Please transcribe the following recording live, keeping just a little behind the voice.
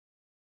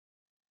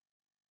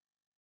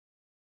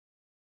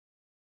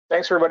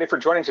Thanks everybody for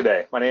joining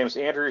today. My name is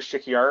Andrew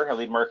Shikiar. I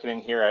lead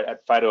marketing here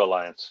at FIDO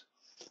Alliance.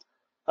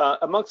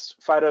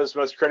 Amongst FIDO's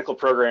most critical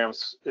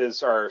programs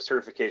is our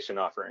certification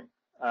offering.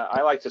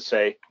 I like to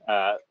say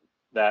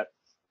that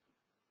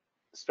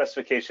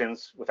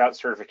specifications without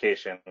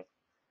certification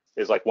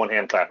is like one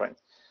hand clapping.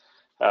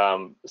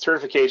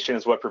 Certification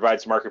is what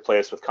provides the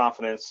marketplace with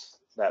confidence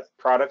that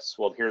products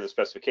will adhere to the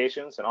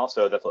specifications and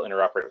also that they'll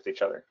interoperate with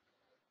each other.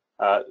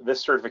 This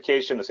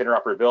certification, this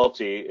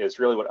interoperability, is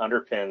really what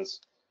underpins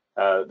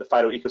the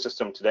FIDO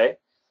ecosystem today,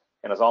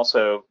 and has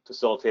also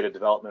facilitated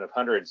development of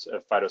hundreds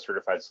of FIDO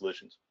certified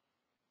solutions.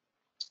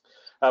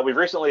 We've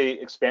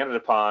recently expanded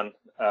upon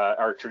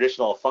our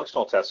traditional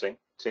functional testing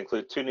to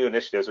include two new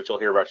initiatives, which you'll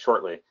hear about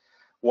shortly.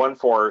 One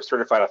for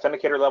certified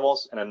authenticator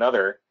levels, and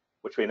another,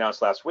 which we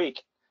announced last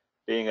week,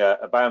 being a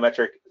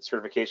biometric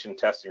certification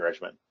testing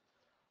regimen.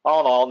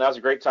 All in all, now's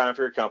a great time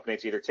for your company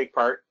to either take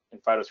part in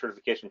FIDO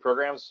certification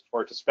programs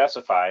or to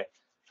specify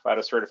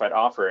FIDO certified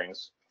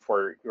offerings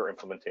for your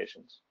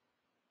implementations.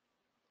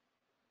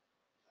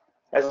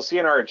 As you'll see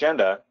in our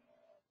agenda,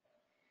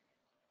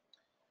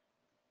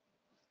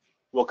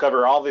 we'll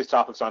cover all these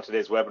topics on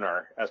today's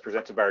webinar as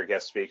presented by our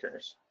guest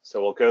speakers.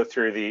 So we'll go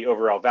through the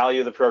overall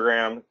value of the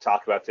program,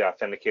 talk about the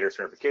Authenticator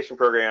Certification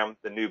Program,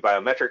 the new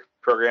biometric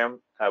program,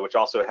 which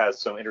also has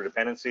some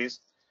interdependencies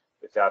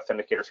with the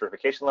Authenticator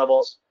certification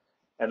levels.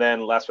 And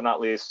then last but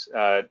not least,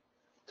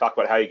 talk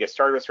about how you get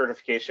started with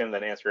certification,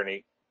 then answer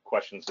any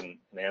questions and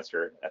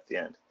answer at the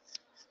end.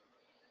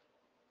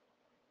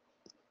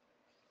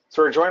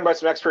 So we're joined by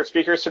some expert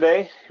speakers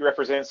today who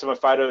represent some of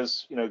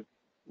FIDO's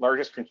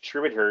largest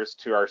contributors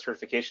to our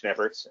certification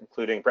efforts,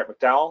 including Brett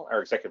McDowell,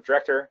 our Executive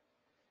Director,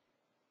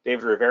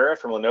 David Rivera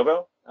from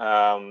Lenovo,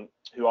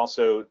 who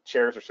also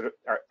chairs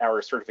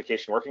our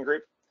certification working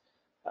group,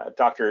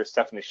 Dr.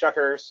 Stephanie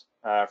Shuckers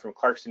from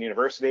Clarkson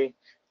University,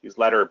 who's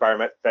led our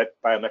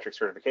biometric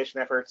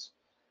certification efforts,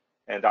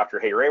 and Dr.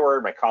 Hay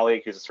Rayward, my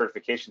colleague, who's a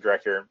certification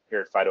director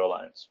here at FIDO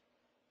Alliance.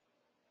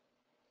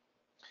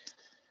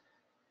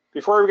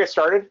 Before we get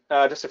started,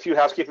 just a few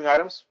housekeeping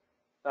items.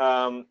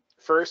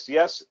 First,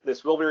 yes,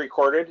 this will be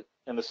recorded,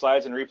 and the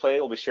slides and replay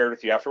will be shared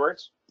with you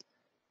afterwards.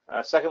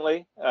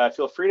 Secondly,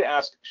 feel free to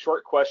ask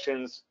short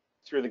questions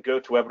through the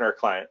GoToWebinar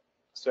client.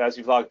 So as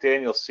you've logged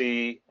in, you'll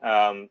see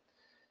a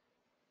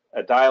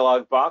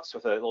dialog box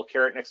with a little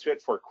caret next to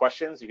it for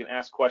questions. You can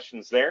ask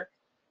questions there.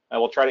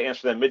 We'll try to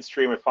answer them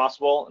midstream if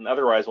possible, and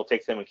otherwise we'll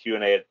take them in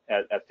Q&A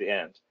at the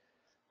end.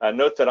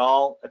 Note that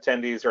all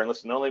attendees are in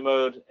listen-only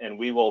mode, and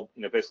we will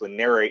basically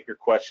narrate your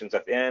questions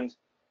at the end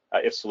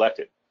if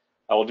selected.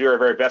 We'll do our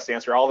very best to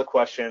answer all the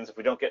questions. If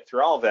we don't get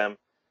through all of them,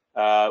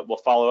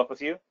 we'll follow up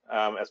with you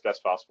as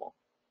best possible.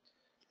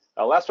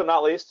 Last but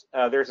not least,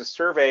 there's a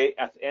survey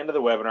at the end of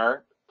the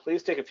webinar.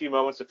 Please take a few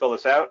moments to fill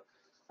this out.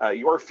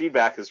 Your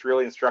feedback is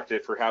really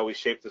instructive for how we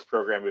shape this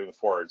program moving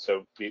forward,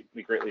 so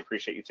we greatly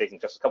appreciate you taking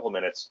just a couple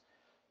minutes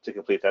to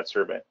complete that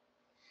survey.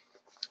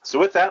 So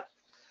with that,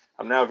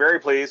 I'm now very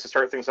pleased to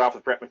start things off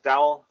with Brett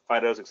McDowell,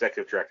 FIDO's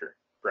Executive Director.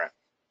 Brett.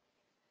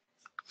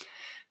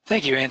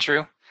 Thank you,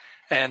 Andrew,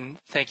 and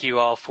thank you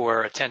all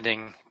for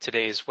attending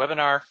today's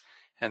webinar,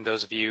 and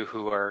those of you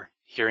who are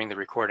hearing the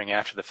recording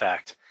after the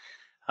fact.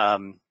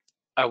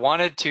 I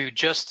wanted to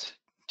just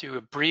do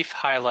a brief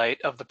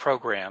highlight of the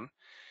program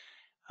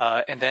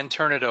and then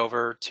turn it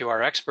over to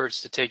our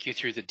experts to take you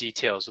through the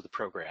details of the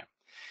program.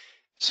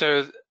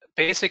 So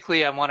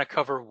basically, I want to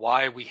cover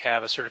why we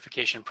have a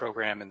certification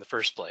program in the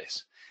first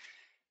place.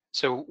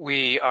 So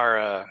we are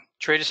a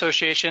trade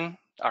association.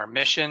 Our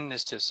mission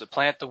is to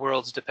supplant the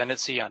world's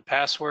dependency on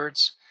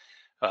passwords,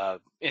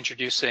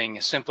 introducing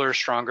simpler,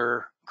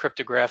 stronger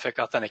cryptographic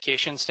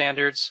authentication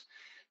standards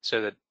so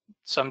that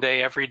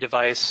someday every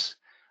device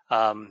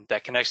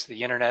that connects to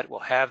the internet will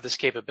have this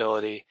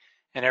capability,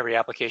 and every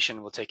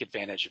application will take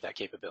advantage of that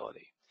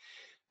capability.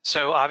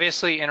 So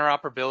obviously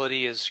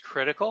interoperability is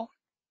critical,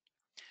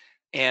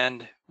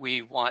 and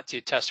we want to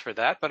test for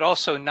that, but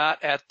also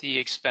not at the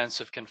expense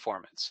of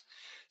conformance.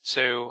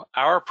 So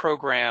our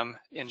program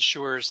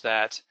ensures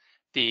that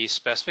the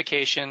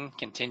specification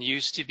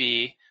continues to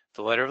be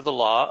the letter of the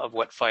law of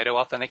what FIDO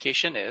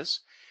authentication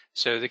is.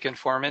 So the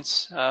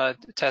conformance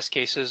test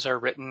cases are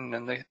written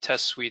and the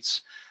test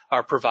suites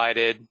are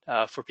provided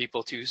for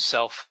people to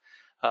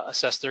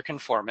self-assess their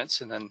conformance.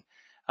 And then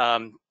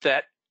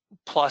that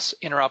plus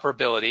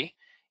interoperability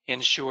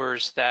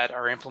ensures that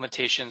our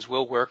implementations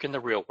will work in the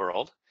real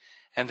world,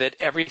 and that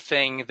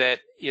everything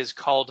that is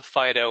called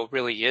FIDO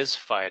really is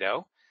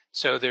FIDO.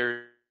 So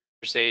there's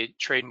a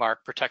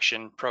trademark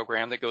protection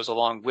program that goes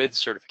along with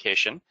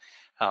certification,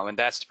 and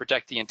that's to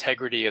protect the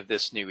integrity of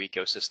this new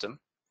ecosystem.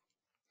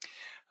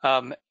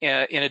 In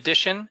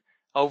addition,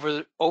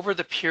 over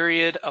the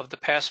period of the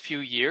past few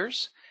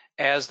years,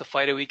 as the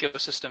FIDO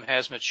ecosystem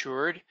has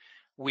matured,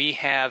 we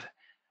have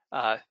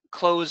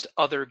closed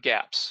other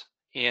gaps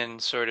in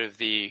sort of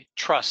the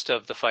trust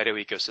of the FIDO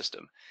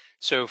ecosystem.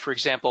 So for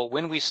example,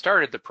 when we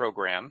started the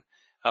program,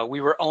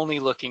 we were only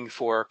looking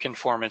for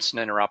conformance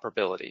and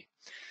interoperability.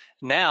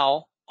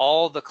 Now,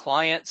 all the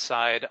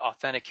client-side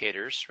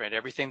authenticators, right,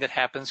 everything that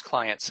happens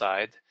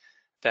client-side,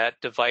 that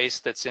device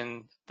that's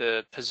in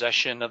the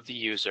possession of the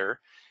user,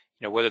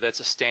 whether that's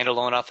a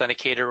standalone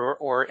authenticator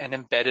or an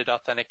embedded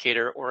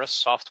authenticator or a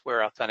software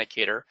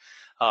authenticator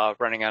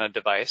running on a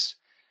device.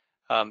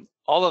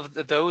 All of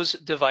those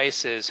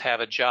devices have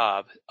a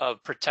job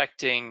of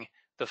protecting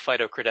the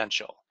FIDO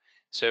credential.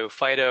 So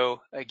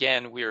FIDO,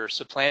 again, we're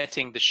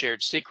supplanting the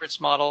shared secrets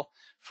model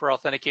for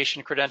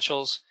authentication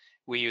credentials.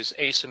 We use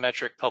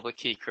asymmetric public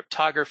key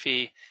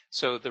cryptography.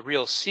 So the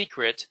real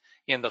secret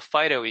in the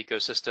FIDO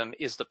ecosystem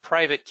is the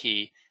private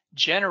key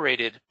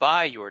generated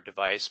by your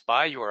device,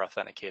 by your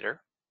authenticator.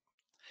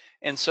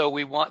 And so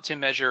we want to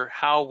measure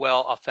how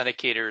well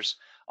authenticators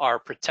are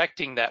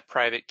protecting that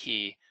private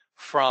key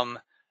from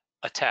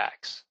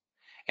attacks.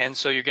 And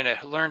so you're going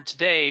to learn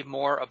today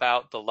more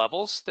about the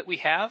levels that we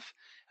have,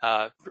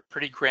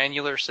 pretty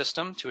granular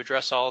system to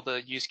address all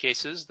the use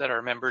cases that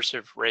our members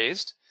have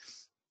raised.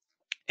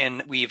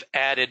 And we've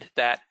added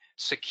that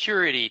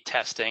security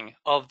testing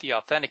of the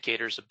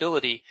authenticator's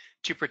ability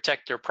to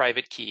protect their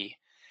private key.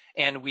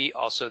 And we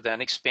also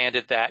then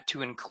expanded that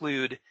to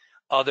include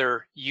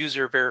other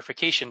user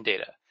verification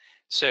data.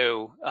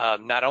 So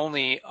not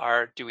only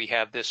do we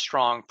have this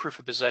strong proof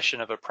of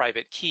possession of a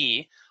private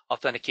key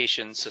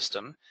authentication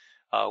system,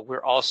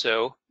 we're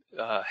also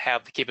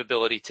have the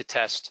capability to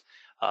test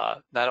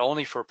not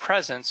only for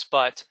presence,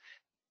 but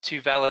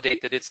to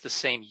validate that it's the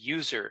same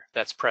user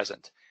that's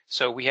present.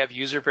 So we have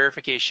user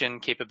verification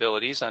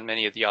capabilities on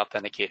many of the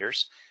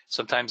authenticators.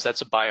 Sometimes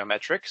that's a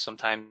biometric,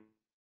 sometimes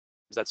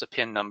that's a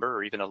PIN number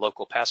or even a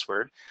local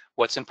password.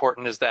 What's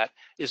important is that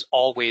is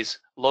always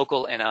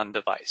local and on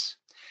device.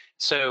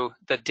 So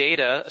the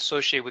data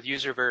associated with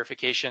user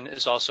verification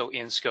is also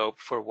in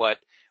scope for what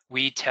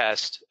we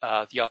test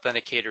the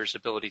authenticator's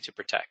ability to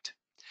protect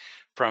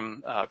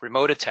from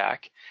remote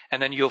attack.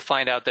 And then you'll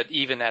find out that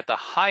even at the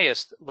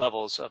highest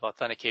levels of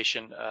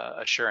authentication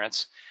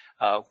assurance,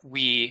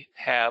 we're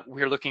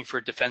looking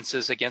for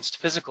defenses against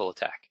physical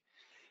attack.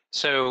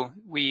 So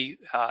we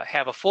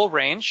have a full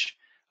range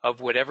of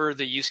whatever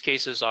the use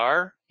cases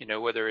are,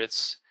 whether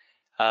it's,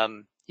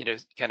 kind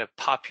of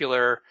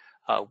popular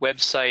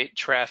website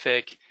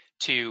traffic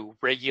to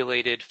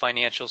regulated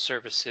financial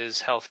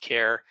services,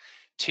 healthcare,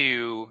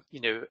 to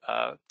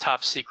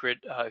top secret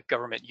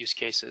government use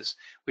cases.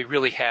 We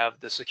really have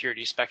the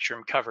security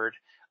spectrum covered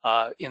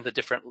in the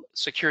different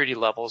security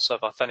levels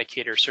of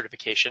authenticator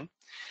certification.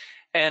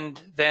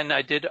 And then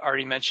I did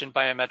already mention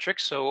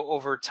biometrics. So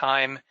over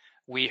time,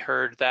 we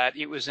heard that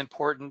it was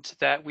important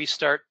that we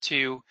start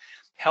to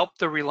help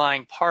the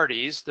relying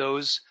parties,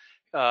 those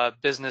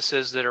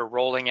businesses that are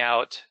rolling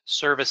out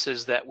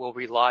services that will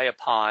rely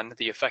upon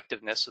the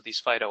effectiveness of these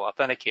FIDO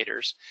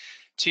authenticators,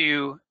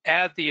 to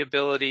add the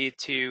ability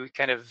to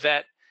kind of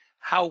vet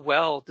how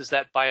well does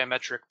that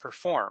biometric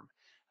perform.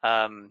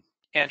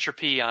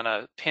 Entropy on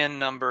a PIN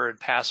number and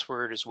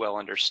password is well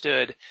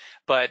understood,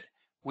 but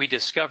we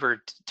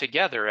discovered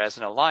together as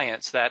an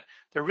alliance that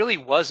there really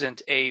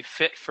wasn't a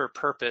fit for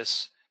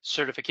purpose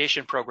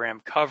certification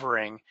program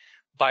covering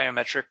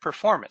biometric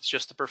performance,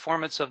 just the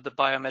performance of the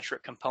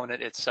biometric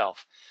component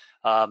itself.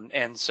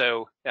 And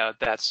so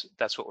that's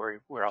what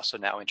we're also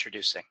now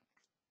introducing.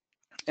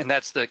 And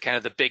that's the kind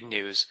of the big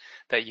news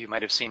that you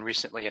might have seen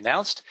recently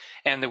announced,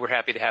 and that we're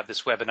happy to have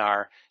this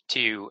webinar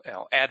to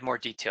add more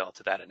detail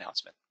to that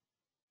announcement.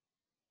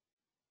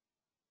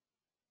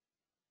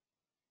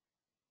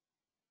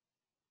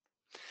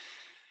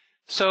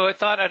 So I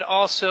thought I'd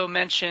also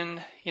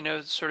mention,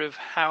 sort of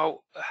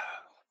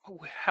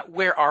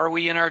where are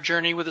we in our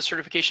journey with the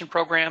certification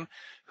program?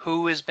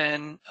 Who has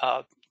been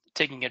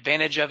taking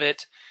advantage of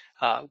it?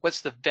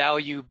 What's the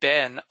value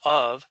been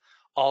of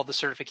all the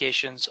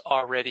certifications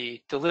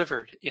already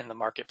delivered in the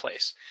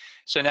marketplace?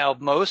 So now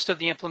most of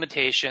the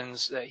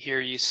implementations,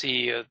 here you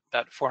see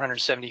about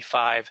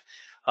 475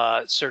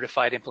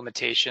 certified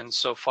implementations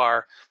so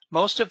far.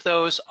 Most of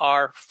those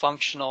are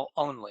functional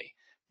only.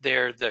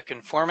 They're the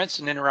conformance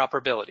and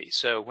interoperability.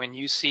 So when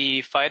you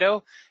see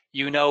FIDO,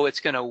 it's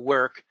going to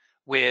work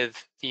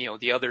with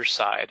the other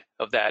side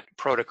of that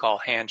protocol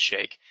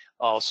handshake,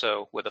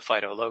 also with a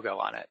FIDO logo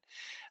on it.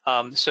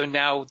 So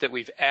now that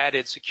we've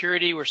added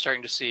security, we're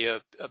starting to see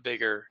a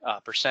bigger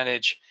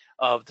percentage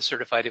of the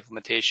certified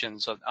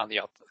implementations on the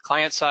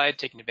client side,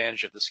 taking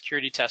advantage of the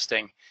security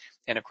testing,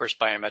 and of course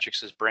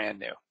biometrics is brand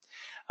new.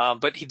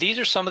 But these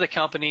are some of the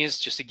companies,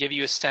 just to give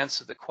you a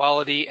sense of the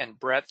quality and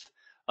breadth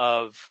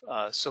of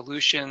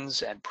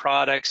solutions and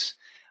products,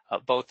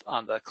 both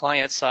on the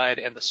client side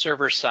and the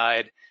server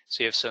side.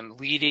 So you have some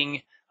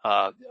leading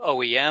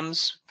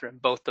OEMs from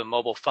both the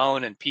mobile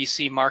phone and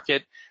PC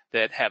market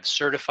that have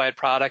certified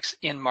products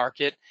in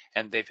market,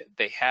 and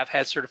they have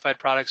had certified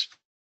products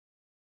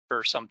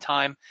for some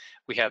time.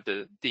 We have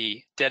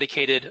the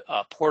dedicated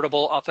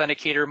portable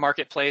authenticator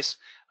marketplace.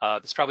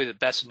 That's probably the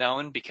best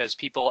known because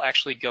people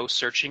actually go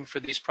searching for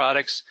these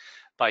products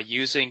by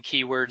using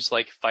keywords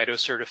like FIDO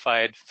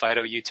Certified,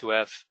 FIDO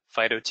U2F,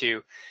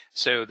 FIDO2.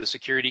 So the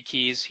security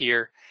keys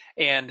here,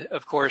 and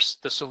of course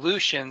the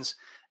solutions.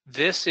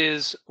 This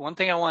is one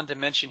thing I wanted to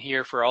mention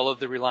here for all of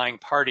the relying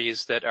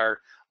parties that are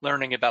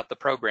learning about the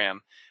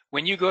program.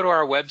 when you go to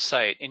our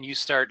website and you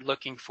start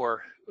looking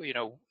for, you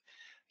know,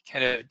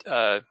 kind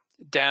of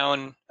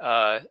down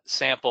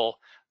sample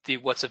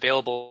what's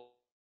available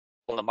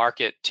in the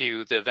market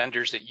to the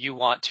vendors that you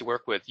want to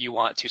work with, you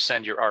want to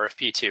send your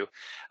RFP to.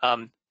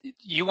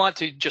 You want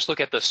to just look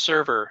at the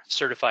server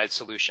certified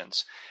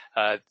solutions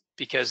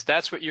because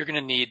that's what you're going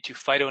to need to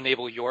FIDO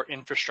enable your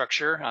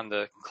infrastructure on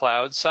the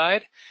cloud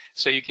side.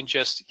 So you can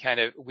just kind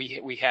of,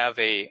 we have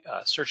a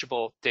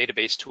searchable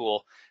database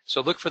tool.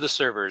 So look for the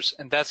servers,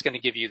 and that's going to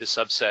give you the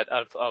subset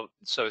of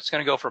so it's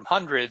going to go from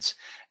hundreds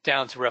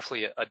down to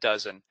roughly a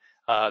dozen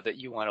that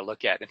you want to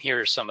look at. And here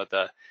are some of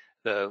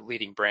the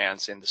leading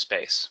brands in the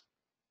space.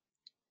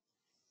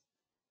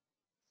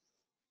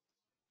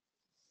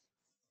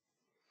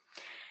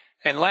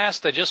 And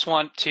last, I just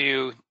want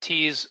to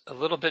tease a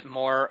little bit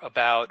more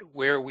about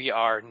where we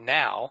are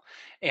now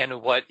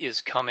and what is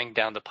coming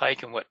down the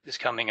pike and what is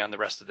coming on the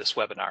rest of this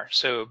webinar.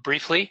 So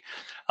briefly,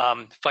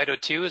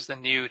 FIDO2 is the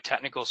new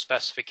technical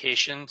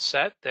specification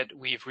set that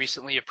we've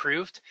recently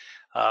approved.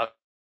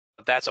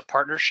 That's a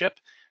partnership.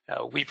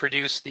 We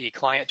produce the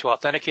client to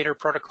authenticator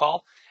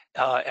protocol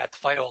at the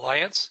FIDO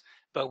Alliance,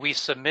 but we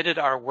submitted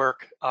our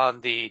work on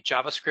the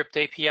JavaScript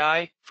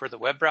API for the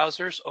web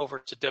browsers over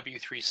to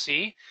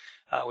W3C.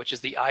 Which is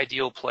the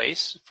ideal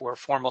place for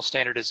formal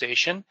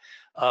standardization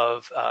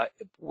of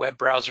web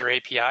browser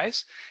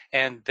APIs.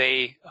 And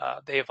they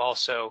have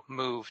also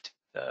moved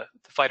the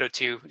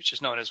FIDO2, which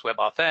is known as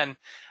WebAuthn,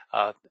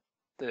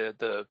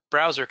 the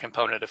browser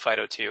component of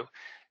FIDO2,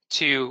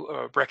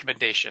 to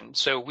recommendation.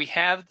 So we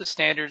have the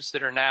standards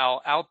that are now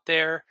out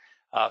there,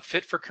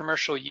 fit for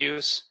commercial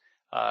use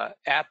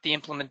at the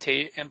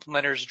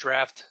implementer's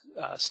draft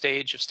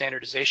stage of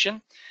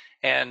standardization.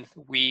 And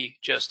we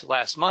just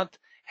last month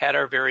had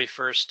our very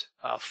first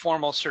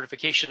formal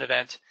certification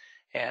event,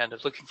 and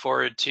looking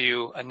forward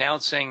to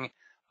announcing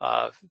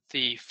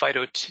the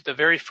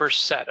very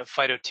first set of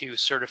FIDO2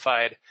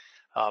 certified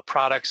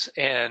products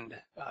and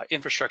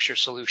infrastructure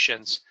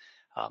solutions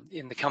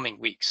in the coming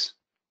weeks.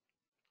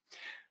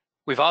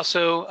 We've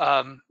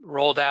also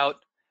rolled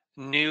out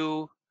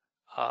new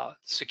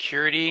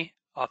security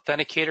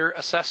authenticator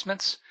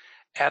assessments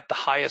at the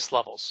highest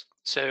levels.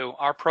 So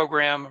our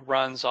program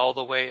runs all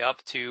the way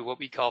up to what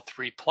we call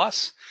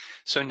 3+.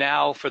 So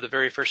now, for the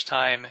very first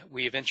time,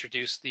 we've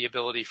introduced the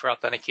ability for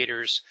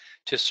authenticators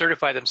to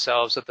certify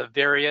themselves at the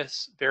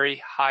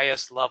very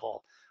highest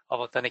level of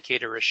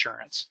authenticator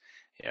assurance,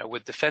 you know,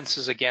 with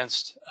defenses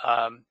against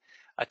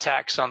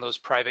attacks on those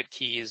private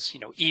keys, you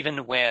know,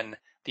 even when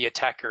the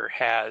attacker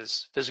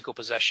has physical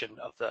possession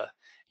of the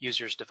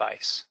user's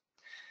device.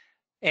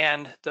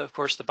 And of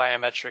course, the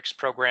biometrics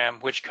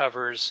program, which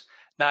covers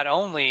not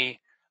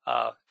only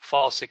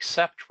false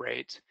accept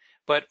rate,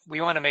 but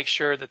we want to make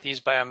sure that these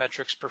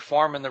biometrics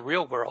perform in the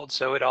real world.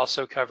 So it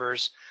also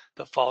covers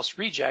the false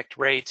reject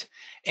rate.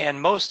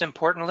 And most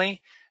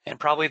importantly, and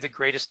probably the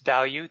greatest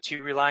value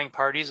to relying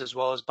parties as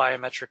well as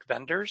biometric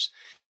vendors,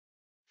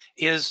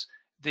 is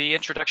the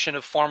introduction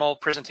of formal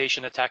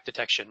presentation attack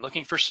detection,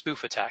 looking for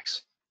spoof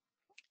attacks,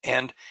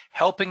 and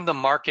helping the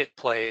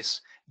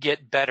marketplace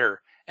get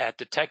better at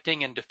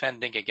detecting and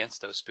defending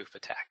against those spoof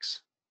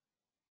attacks.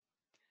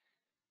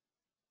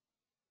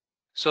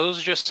 So those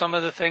are just some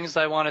of the things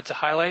that I wanted to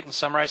highlight and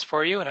summarize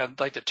for you, and I'd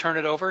like to turn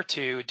it over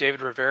to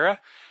David Rivera,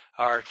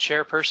 our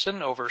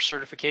chairperson over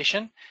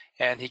certification,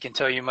 and he can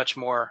tell you much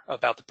more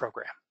about the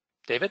program.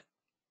 David?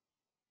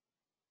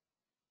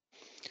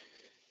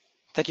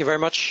 Thank you very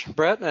much,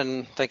 Brett,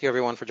 and thank you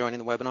everyone for joining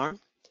the webinar.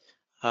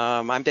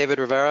 I'm David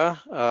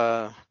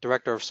Rivera,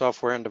 Director of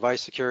Software and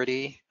Device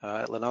Security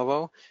at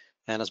Lenovo,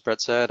 and as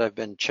Brett said, I've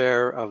been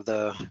chair of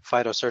the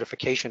FIDO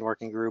Certification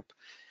Working Group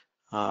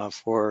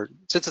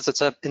since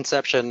its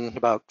inception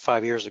about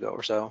 5 years ago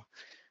or so.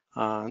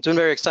 It's been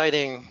very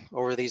exciting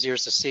over these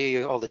years to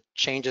see all the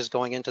changes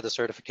going into the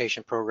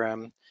certification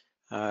program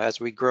as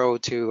we grow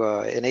to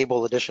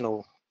enable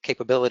additional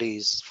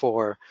capabilities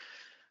for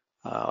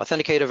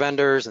authenticator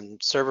vendors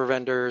and server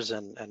vendors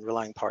and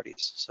relying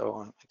parties. So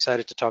I'm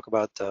excited to talk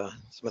about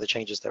some of the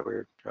changes that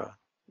we're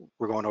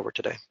going over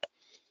today.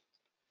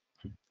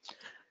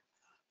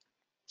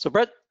 So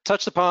Brett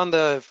touched upon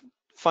the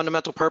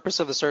fundamental purpose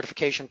of the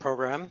certification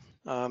program.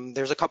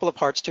 There's a couple of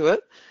parts to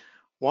it.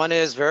 One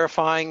is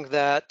verifying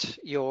that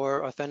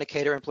your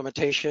authenticator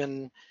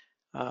implementation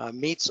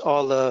meets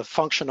all the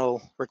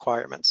functional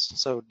requirements.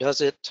 So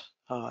does it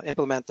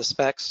implement the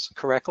specs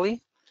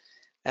correctly?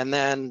 And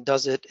then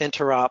does it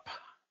interop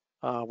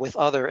with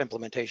other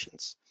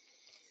implementations?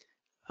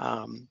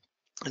 In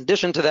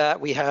addition to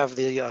that, we have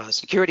the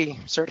security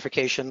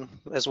certification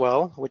as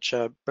well, which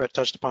Brett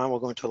touched upon. We'll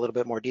go into a little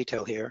bit more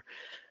detail here,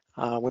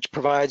 which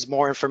provides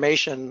more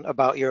information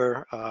about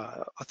your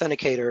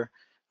authenticator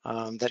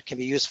that can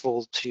be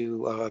useful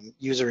to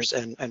users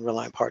and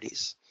relying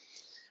parties.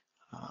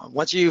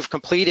 Once you've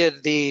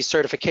completed the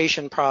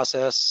certification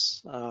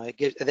process,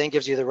 it then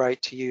gives you the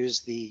right to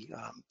use the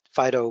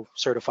FIDO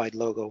certified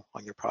logo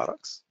on your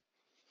products.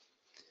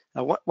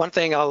 Now, one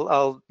thing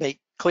I'll make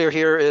clear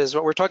here is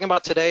what we're talking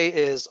about today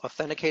is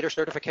authenticator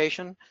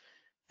certification,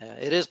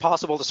 It is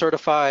possible to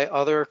certify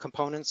other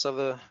components of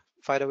the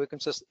FIDO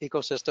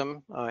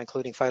ecosystem,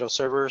 including FIDO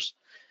servers.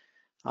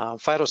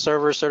 FIDO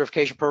server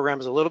certification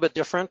program is a little bit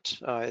different.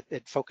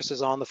 It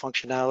focuses on the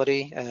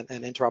functionality and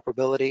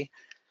interoperability.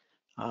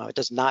 It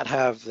does not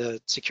have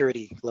the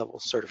security level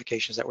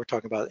certifications that we're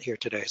talking about here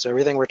today. So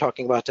everything we're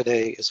talking about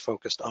today is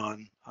focused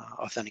on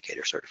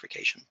authenticator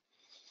certification.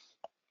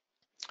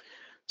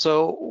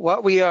 So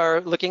what we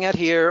are looking at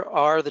here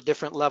are the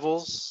different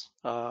levels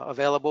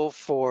available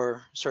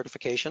for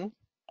certification.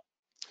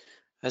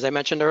 As I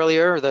mentioned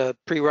earlier, the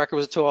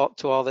prerequisite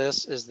to all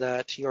this is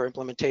that your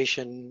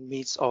implementation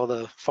meets all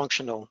the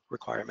functional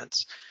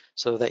requirements,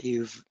 so that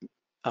you've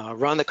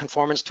run the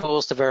conformance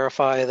tools to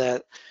verify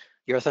that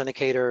your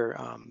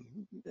authenticator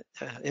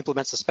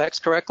implements the specs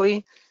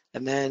correctly,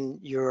 and then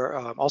you're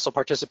also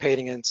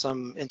participating in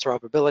some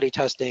interoperability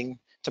testing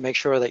to make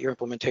sure that your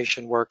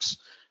implementation works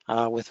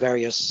with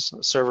various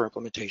server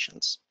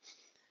implementations.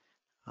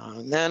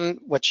 And then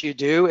what you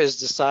do is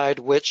decide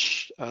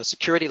which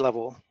security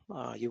level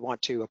you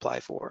want to apply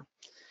for.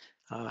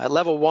 At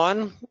level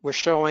 1, we're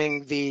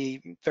showing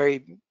the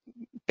very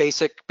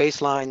basic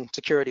baseline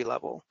security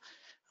level.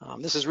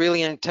 This is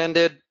really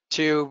intended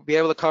to be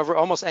able to cover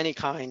almost any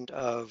kind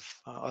of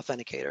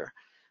authenticator,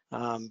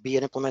 be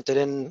it implemented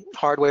in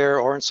hardware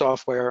or in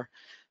software.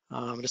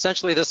 But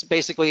essentially, this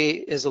basically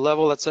is a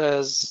level that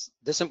says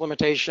this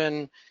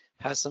implementation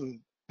has some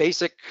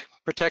basic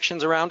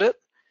protections around it,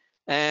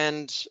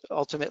 and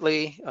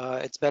ultimately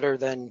it's better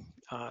than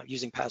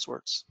using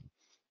passwords.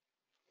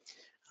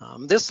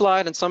 This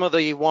slide and some of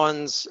the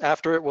ones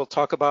after it will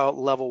talk about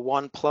level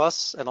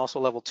 1+ and also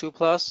level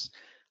 2+.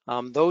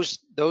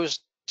 Those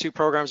two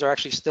programs are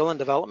actually still in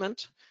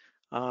development.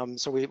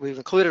 So we've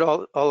included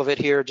all of it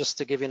here just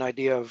to give you an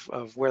idea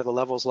of where the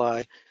levels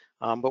lie.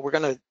 But we're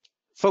going to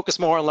focus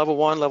more on level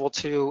 1, level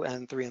 2,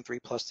 and 3 and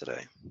 3+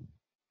 today.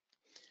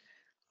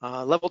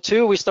 Level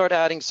 2, we start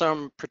adding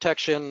some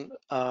protection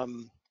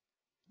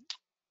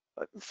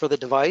for the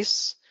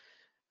device.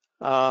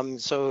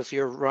 So if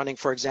you're running,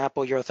 for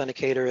example, your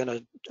authenticator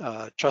in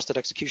a trusted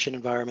execution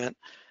environment,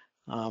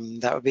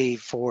 that would be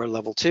for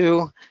level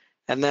 2.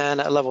 And then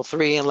at level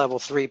 3 and level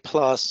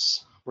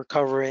 3+, we're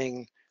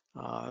covering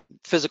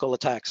physical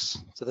attacks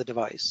to the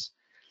device.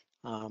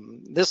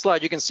 This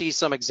slide, you can see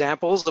some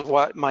examples of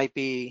what might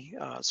be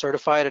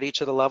certified at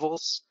each of the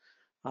levels.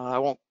 I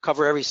won't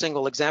cover every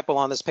single example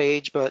on this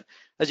page, but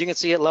as you can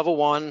see at level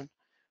 1,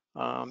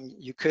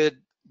 you could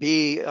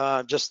be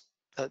just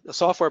a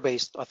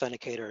software-based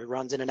authenticator. It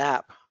runs in an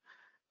app.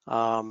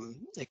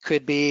 It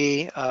could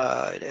be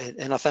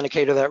an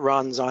authenticator that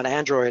runs on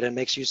Android and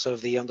makes use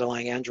of the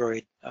underlying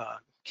Android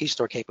key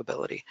store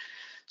capability.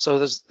 So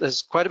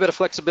there's quite a bit of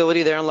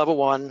flexibility there in level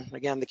 1.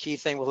 Again, the key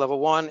thing with level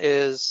 1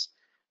 is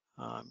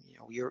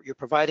you're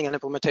providing an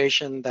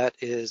implementation that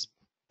is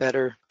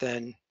better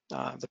than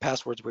the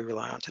passwords we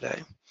rely on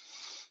today.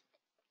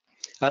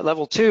 At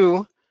level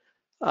 2,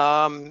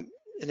 an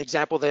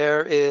example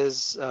there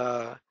is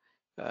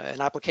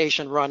an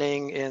application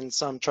running in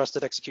some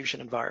trusted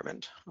execution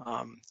environment.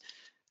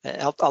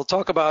 I'll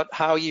talk about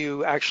how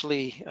you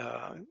actually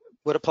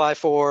would apply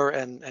for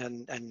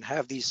and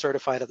have these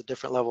certified at the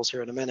different levels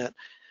here in a minute.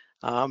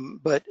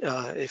 But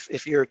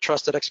if your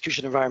trusted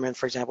execution environment,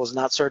 for example, is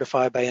not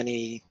certified by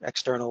any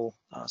external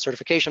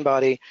certification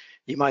body,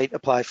 you might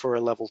apply for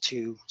a level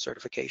 2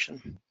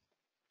 certification.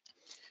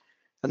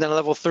 And then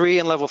level 3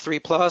 and level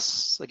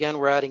 3+, again,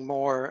 we're adding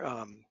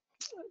more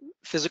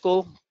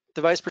physical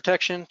device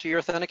protection to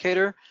your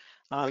authenticator.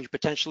 You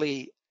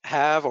potentially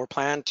have or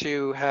plan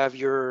to have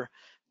your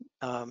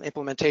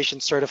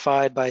implementation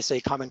certified by, say,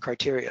 common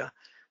criteria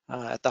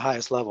at the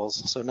highest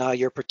levels. So now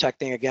you're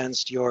protecting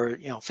against your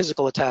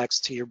physical attacks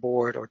to your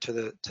board or to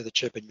the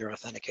chip in your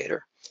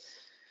authenticator.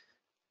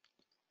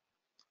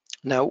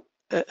 Now,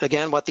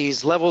 again, what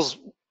these levels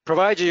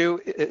provide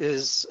you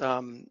is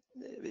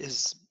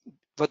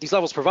what these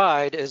levels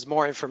provide is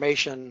more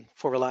information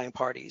for relying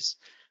parties.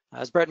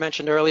 As Brett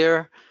mentioned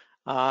earlier,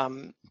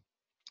 a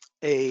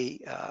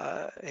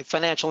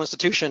financial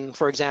institution,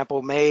 for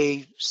example,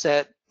 may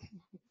set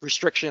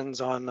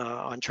restrictions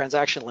on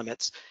transaction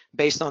limits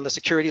based on the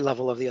security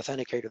level of the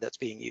authenticator that's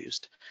being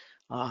used.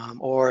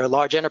 Or a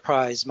large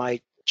enterprise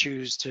might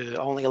choose to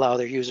only allow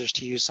their users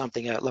to use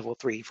something at level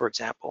 3, for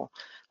example.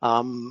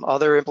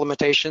 Other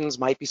implementations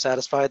might be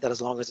satisfied that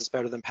as long as it's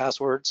better than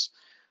passwords,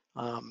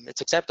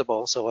 it's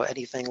acceptable. So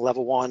anything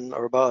level 1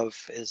 or above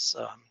is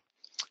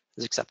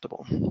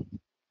acceptable.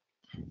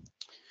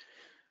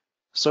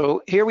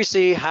 So here we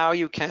see how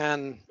you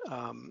can,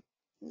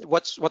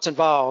 what's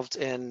involved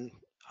in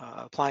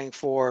applying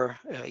for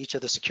each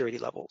of the security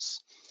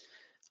levels.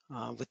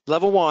 With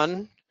level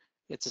 1,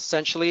 it's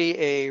essentially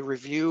a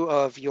review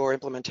of your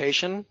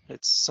implementation.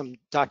 It's some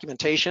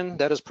documentation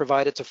that is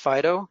provided to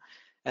FIDO,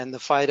 and the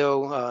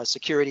FIDO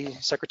Security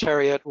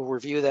Secretariat will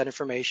review that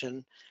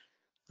information.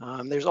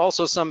 There's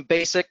also some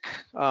basic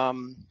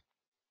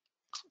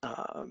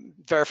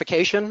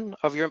verification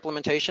of your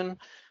implementation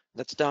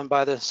that's done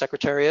by the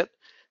Secretariat,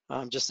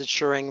 just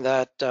ensuring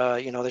that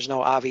there's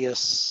no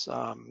obvious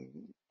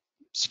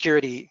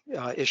security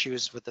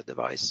issues with the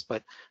device,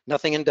 but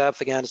nothing in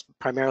depth. Again, it's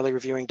primarily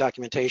reviewing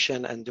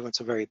documentation and doing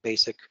some very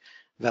basic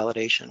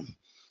validation.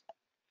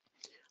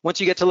 Once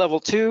you get to level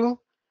 2,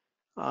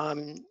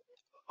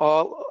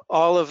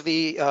 all of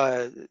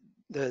the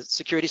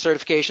security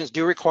certifications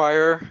do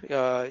require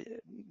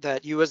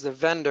that you as the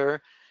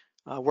vendor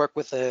work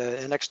with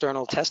an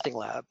external testing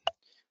lab.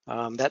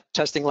 That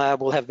testing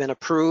lab will have been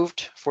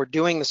approved for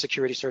doing the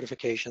security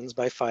certifications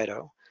by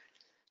FIDO.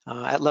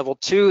 At level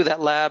 2,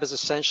 that lab is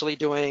essentially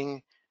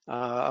doing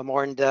a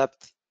more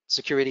in-depth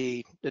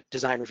security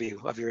design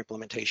review of your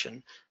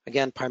implementation.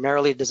 Again,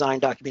 primarily design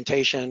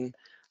documentation,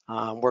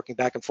 working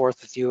back and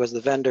forth with you as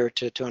the vendor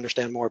to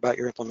understand more about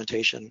your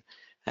implementation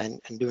and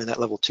doing that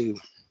level 2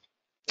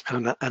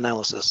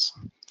 analysis.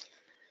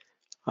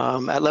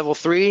 At level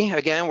 3,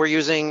 again, we're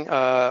using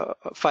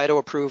FIDO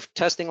approved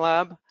testing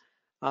lab,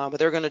 but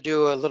they're going to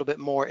do a little bit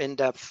more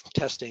in-depth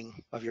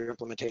testing of your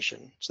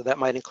implementation. So that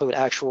might include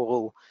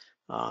actual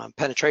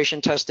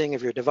penetration testing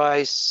of your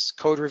device,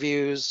 code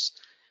reviews,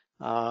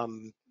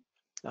 again,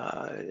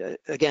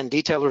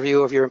 detailed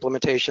review of your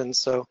implementation.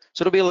 So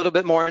it'll be a little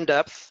bit more in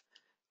depth.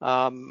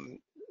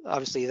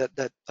 Obviously,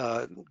 that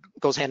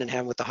goes hand in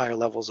hand with the higher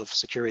levels of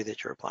security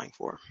that you're applying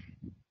for.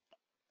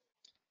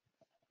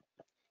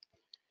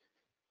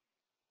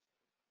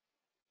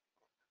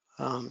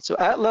 So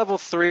at level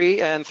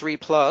 3 and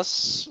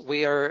 3+,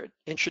 we are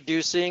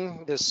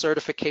introducing the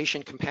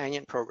certification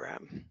companion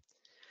program.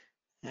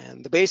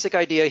 And the basic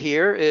idea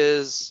here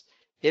is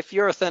if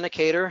your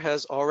authenticator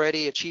has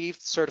already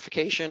achieved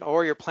certification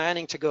or you're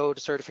planning to go to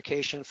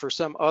certification for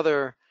some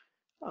other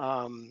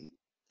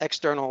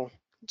external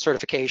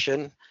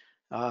certification,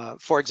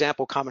 for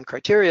example, common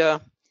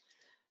criteria,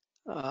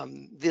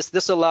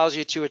 this allows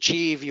you to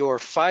achieve your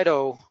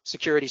FIDO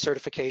security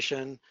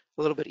certification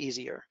a little bit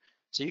easier.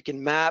 So you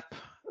can map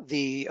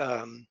the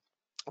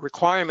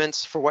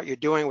requirements for what you're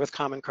doing with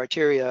common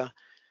criteria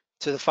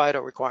to the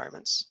FIDO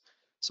requirements.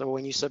 So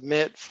when you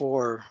submit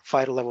for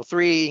FIDO level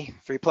 3,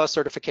 3+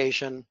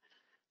 certification,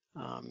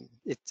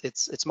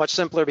 it's much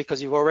simpler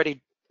because you've already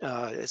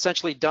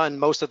essentially done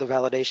most of the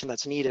validation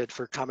that's needed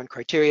for common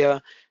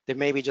criteria. There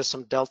may be just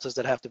some deltas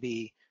that have to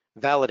be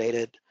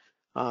validated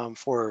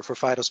for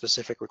FIDO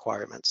specific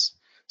requirements.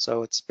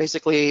 So it's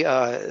basically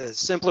a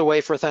simpler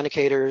way for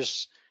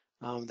authenticators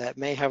that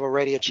may have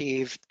already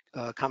achieved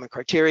common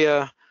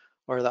criteria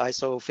or the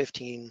ISO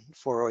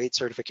 15408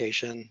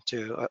 certification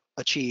to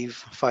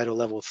achieve FIDO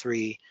level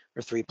 3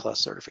 or 3+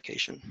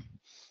 certification.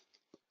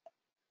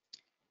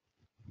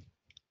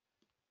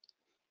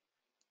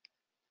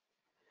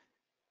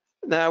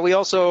 Now, we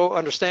also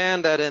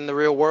understand that in the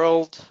real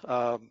world,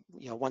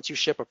 once you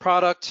ship a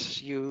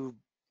product, you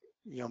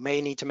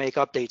may need to make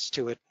updates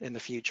to it in the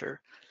future.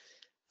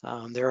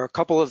 There are a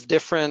couple of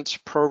different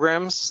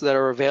programs that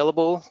are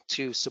available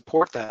to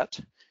support that.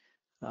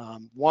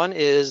 One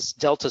is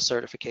Delta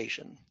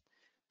certification.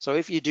 So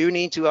if you do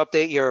need to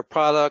update your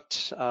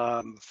product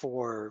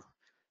for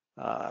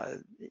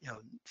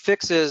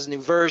fixes,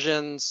 new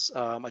versions,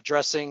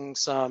 addressing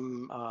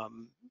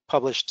some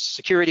published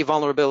security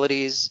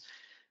vulnerabilities,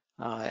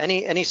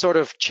 any sort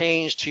of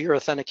change to your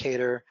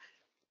authenticator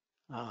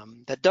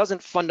that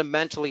doesn't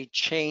fundamentally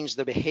change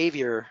the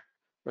behavior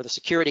or the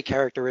security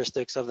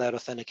characteristics of that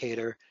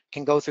authenticator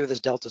can go through this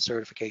Delta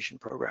certification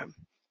program.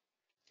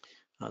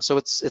 So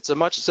it's a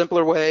much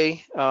simpler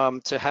way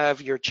to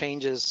have your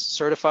changes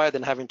certified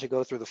than having to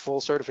go through the full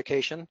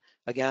certification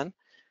again.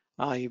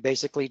 You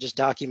basically just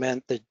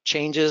document the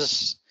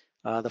changes.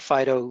 The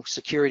FIDO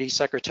Security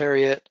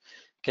Secretariat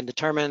can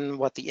determine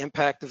what the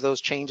impact of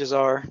those changes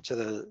are to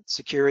the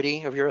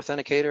security of your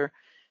authenticator,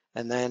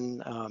 and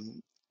then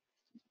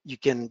you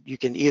can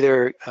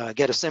either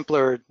get a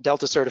simpler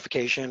Delta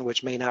certification,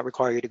 which may not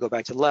require you to go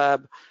back to the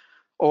lab,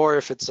 or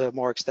if it's a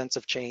more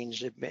extensive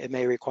change, it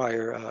may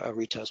require a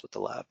retest with the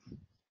lab.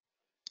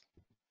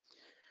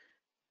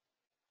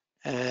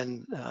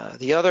 And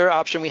the other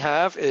option we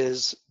have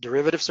is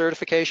derivative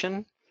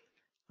certification.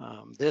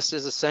 This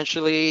is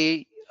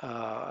essentially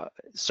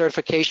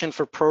certification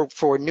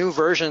for new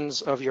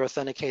versions of your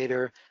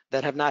authenticator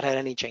that have not had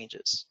any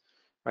changes,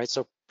 right?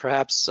 So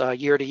perhaps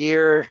year to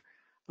year,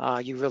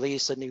 you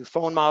release a new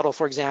phone model,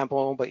 for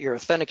example, but your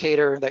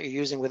authenticator that you're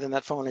using within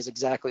that phone is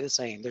exactly the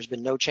same. There's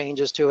been no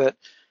changes to it,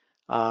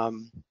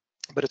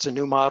 but it's a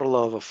new model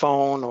of a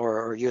phone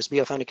or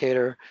USB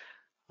authenticator.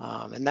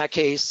 In that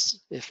case,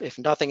 if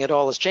nothing at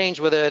all has changed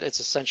with it, it's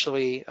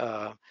essentially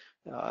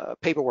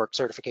paperwork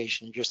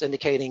certification, just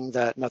indicating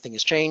that nothing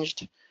has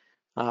changed.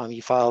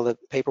 You file the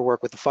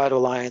paperwork with the FIDO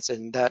Alliance,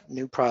 and that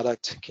new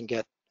product can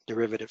get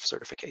derivative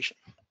certification.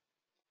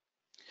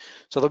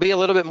 So there'll be a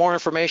little bit more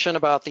information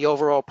about the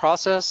overall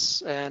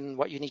process and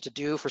what you need to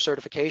do for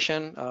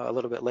certification a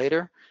little bit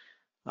later.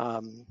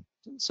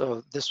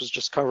 So this was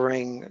just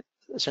covering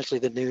essentially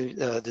the new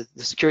the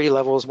security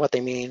levels, what they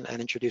mean,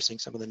 and introducing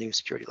some of the new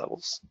security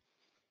levels.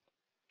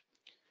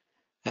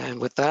 And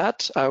with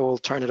that, I will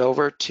turn it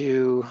over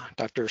to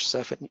Dr.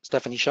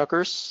 Stephanie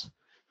Schuckers.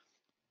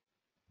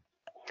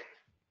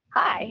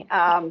 Hi.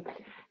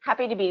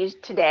 Happy to be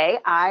today.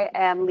 I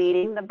am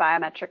leading the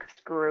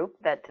biometrics group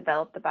that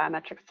developed the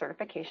biometric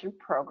certification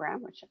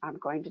program, which I'm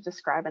going to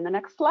describe in the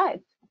next slide.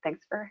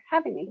 Thanks for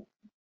having me.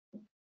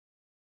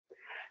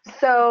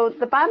 So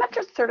the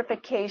biometric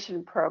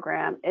certification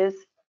program is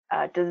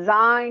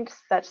designed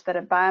such that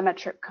a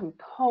biometric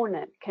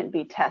component can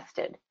be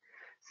tested.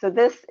 So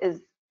this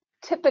is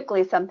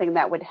typically something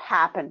that would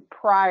happen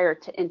prior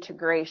to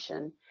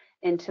integration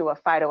into a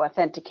FIDO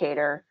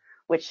authenticator,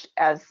 which,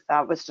 as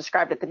was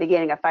described at the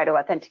beginning, a FIDO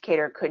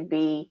authenticator could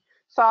be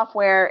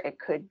software, it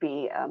could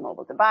be a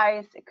mobile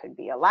device, it could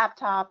be a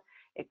laptop,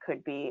 it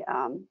could be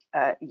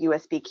a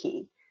USB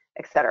key,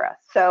 etc.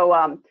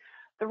 So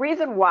the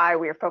reason why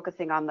we are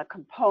focusing on the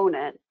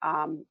component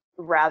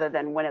rather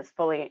than when it's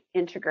fully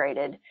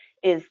integrated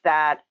is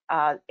that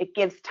it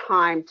gives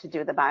time to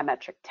do the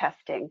biometric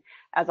testing.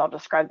 As I'll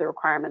describe the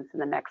requirements in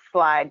the next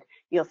slide,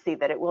 you'll see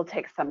that it will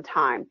take some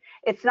time.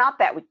 It's not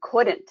that we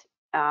couldn't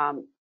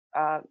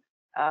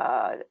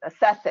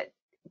assess it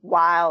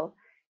while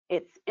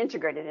it's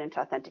integrated into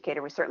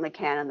Authenticator. We certainly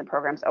can, and the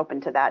program's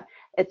open to that.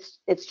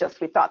 It's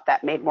just we thought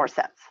that made more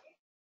sense.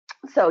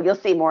 So you'll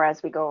see more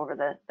as we go over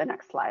the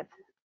next slides.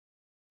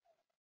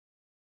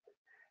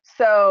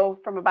 So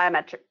from a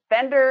biometric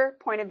vendor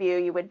point of view,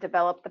 you would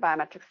develop the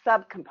biometric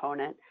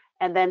subcomponent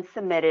and then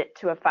submit it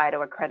to a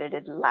FIDO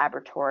accredited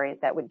laboratory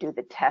that would do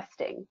the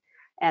testing.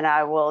 And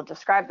I will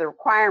describe the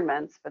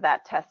requirements for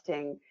that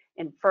testing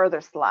in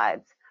further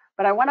slides.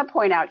 But I want to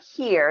point out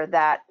here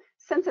that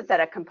since it's at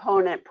a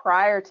component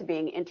prior to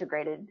being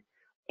integrated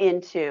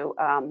into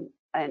a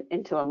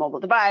mobile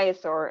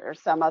device or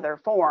some other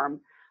form,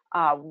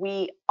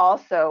 we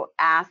also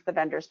ask the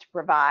vendors to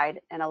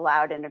provide an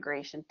allowed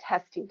integration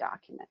testing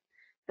document.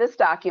 This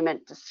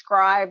document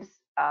describes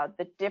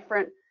the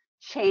different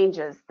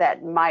changes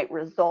that might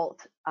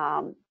result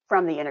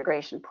from the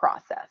integration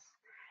process.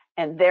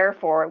 And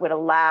therefore, it would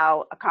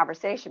allow a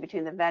conversation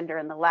between the vendor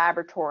and the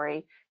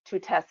laboratory to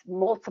test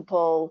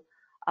multiple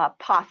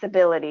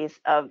possibilities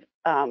of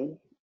the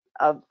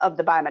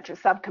biometric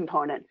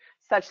subcomponent,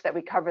 such that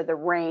we cover the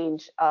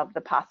range of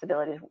the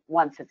possibilities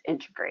once it's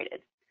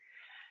integrated.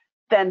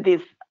 Then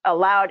this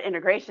allowed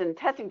integration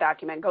testing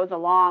document goes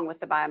along with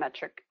the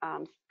biometric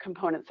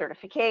component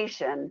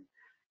certification.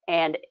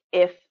 And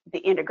if the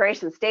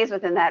integration stays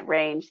within that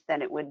range,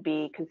 then it would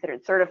be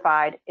considered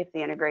certified. If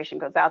the integration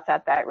goes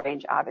outside that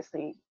range,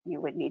 obviously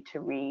you would need to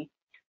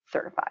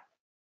recertify.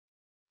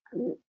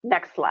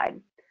 Next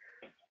slide.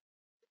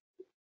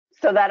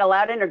 So that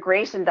allowed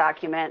integration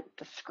document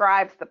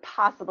describes the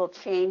possible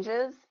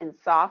changes in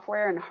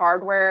software and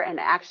hardware, and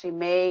actually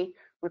may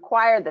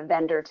require the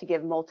vendor to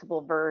give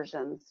multiple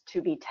versions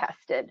to be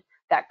tested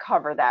that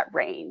cover that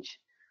range.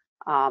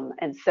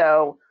 And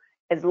so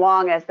as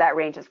long as that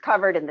range is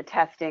covered in the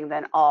testing,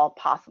 then all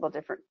possible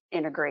different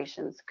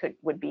integrations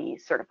would be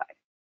certified.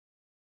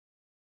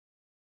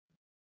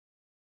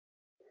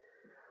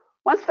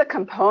 Once the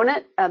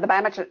component, the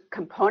biometric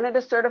component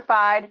is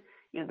certified,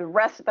 the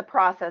rest of the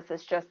process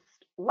is just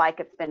like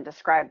it's been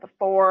described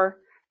before.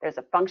 There's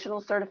a functional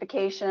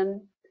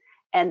certification,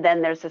 and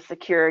then there's a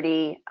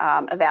security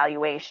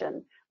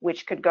evaluation,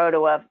 which would go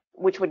to a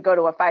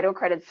FIDO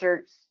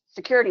accredited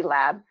security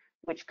lab,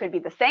 which could be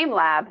the same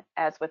lab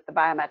as with the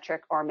biometric,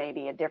 or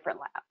maybe a different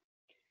lab.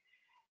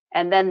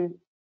 And then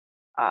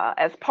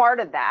as part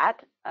of that,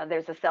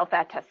 there's a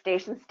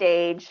self-attestation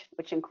stage,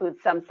 which includes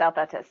some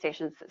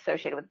self-attestations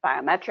associated with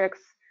biometrics,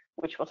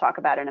 which we'll talk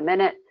about in a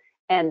minute.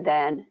 And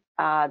then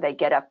they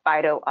get a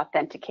FIDO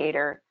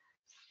Authenticator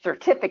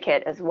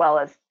certificate, as well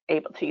as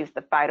able to use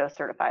the FIDO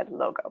certified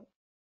logo.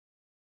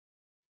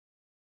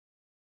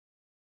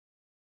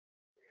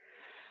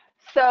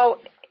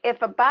 So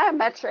if a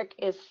biometric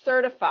is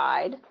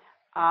certified,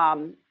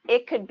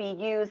 it could be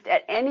used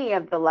at any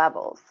of the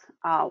levels,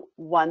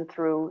 1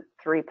 through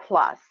 3+.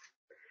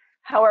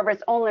 However,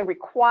 it's only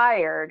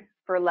required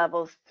for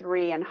levels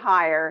 3 and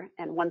higher,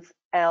 and once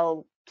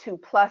L2+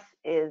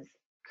 is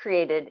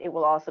created, it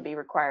will also be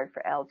required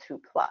for L2+.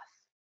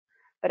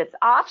 But it's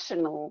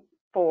optional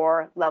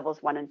for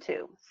levels 1 and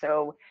 2.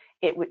 So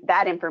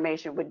that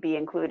information would be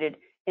included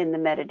in the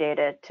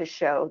metadata to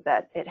show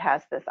that it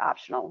has this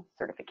optional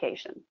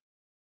certification.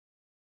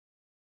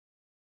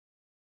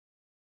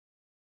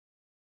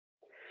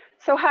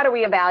 So how do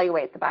we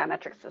evaluate the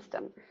biometric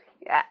system?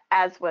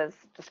 As was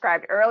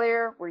described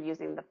earlier, we're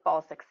using the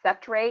false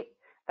accept rate.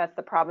 That's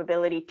the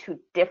probability two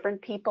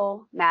different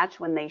people match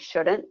when they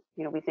shouldn't.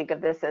 We think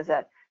of this as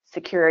a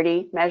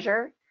security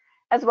measure,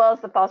 as well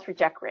as the false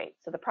reject rate.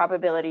 So the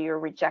probability you're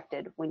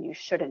rejected when you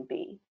shouldn't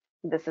be.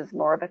 This is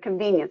more of a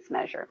convenience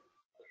measure.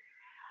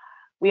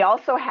 We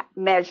also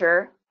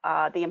measure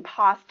the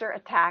imposter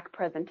attack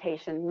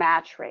presentation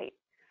match rate.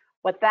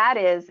 What that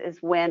is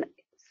when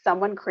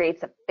someone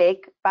creates a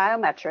fake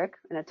biometric,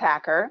 an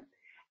attacker,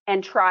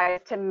 and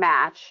tries to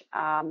match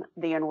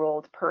the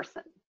enrolled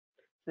person.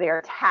 They're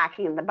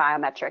attacking the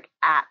biometric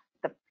at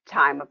the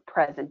time of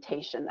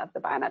presentation of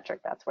the biometric.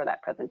 That's where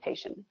that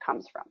presentation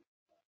comes from.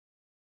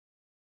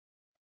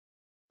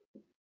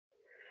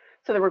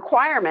 So the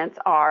requirements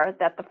are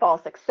that the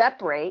false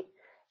accept rate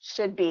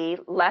should be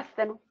less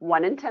than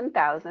 1 in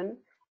 10,000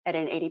 at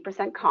an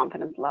 80%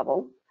 confidence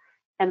level,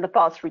 and the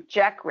false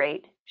reject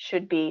rate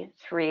should be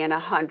 3 in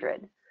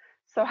 100.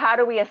 So how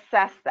do we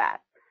assess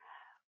that?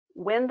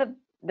 When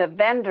the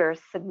vendor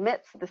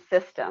submits the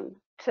system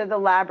to the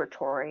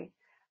laboratory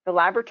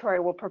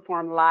will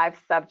perform live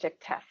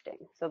subject testing.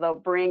 So they'll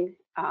bring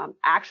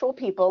actual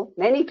people,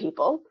 many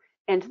people,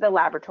 into the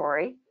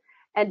laboratory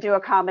and do a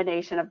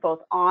combination of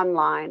both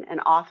online and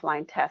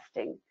offline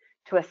testing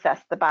to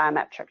assess the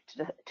biometric,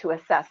 to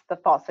assess the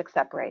false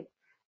accept rate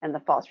and the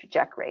false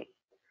reject rate.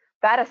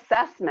 That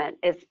assessment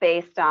is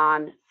based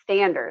on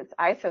standards,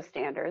 ISO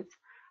standards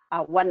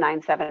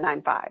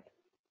 19795.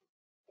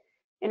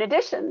 In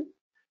addition,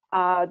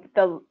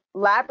 the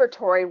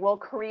laboratory will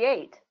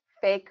create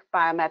fake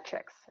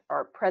biometrics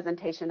or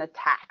presentation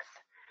attacks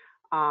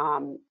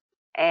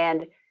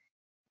and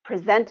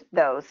present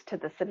those to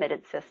the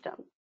submitted system.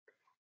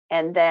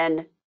 And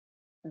then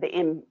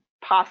the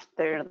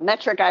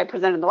metric I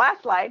presented in the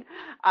last slide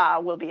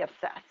will be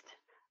assessed.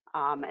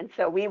 And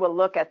so we will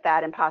look at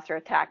that imposter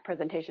attack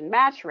presentation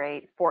match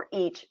rate for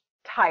each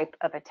type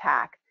of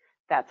attack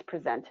that's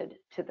presented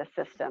to the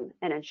system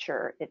and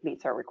ensure it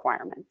meets our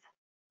requirements.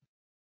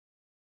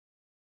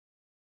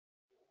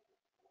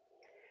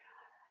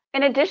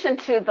 In addition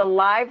to the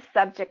live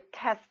subject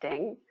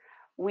testing,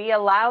 we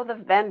allow the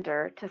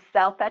vendor to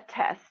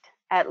self-attest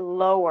at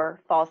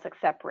lower false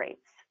accept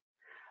rates.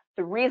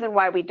 The reason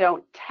why we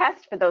don't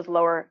test for those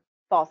lower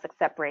false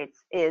accept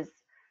rates is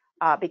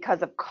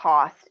because of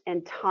cost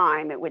and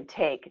time it would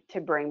take to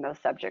bring those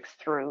subjects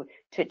through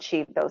to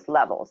achieve those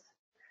levels.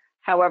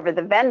 However,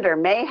 the vendor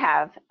may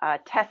have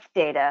test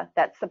data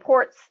that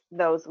supports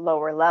those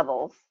lower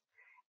levels,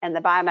 and the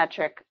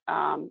biometric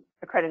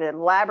accredited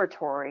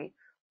laboratory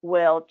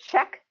will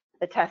check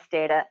the test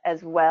data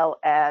as well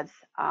as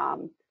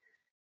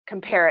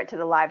compare it to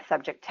the live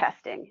subject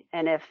testing.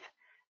 And if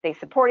they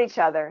support each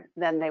other,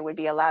 then they would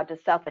be allowed to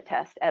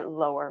self-attest at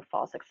lower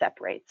false accept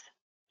rates.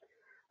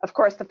 Of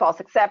course, the false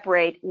accept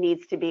rate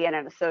needs to be at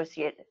an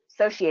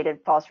associated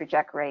false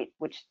reject rate,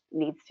 which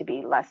needs to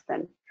be less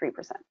than 3%.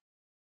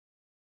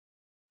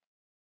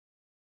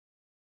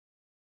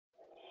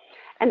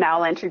 And now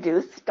I'll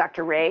introduce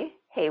Dr. Ray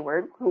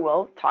Hayward, who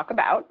will talk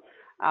about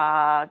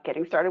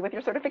getting started with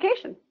your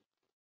certification.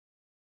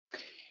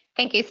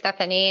 Thank you,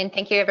 Stephanie, and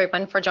thank you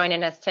everyone for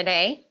joining us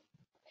today.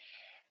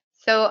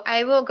 So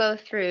I will go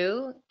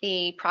through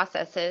the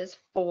processes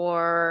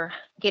for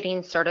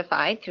getting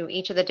certified through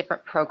each of the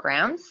different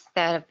programs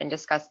that have been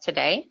discussed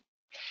today.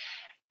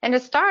 And to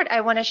start,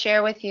 I want to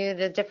share with you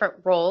the different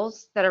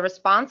roles that are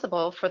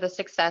responsible for the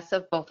success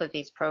of both of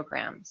these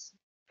programs.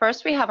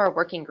 First, we have our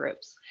working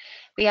groups.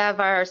 We have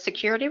our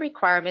security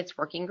requirements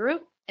working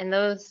group, and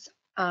those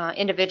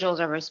individuals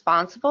are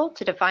responsible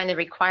to define the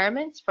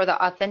requirements for the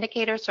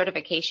Authenticator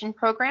certification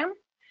program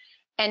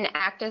and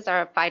act as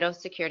our FIDO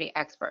security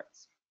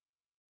experts.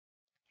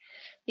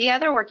 The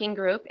other working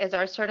group is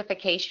our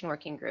certification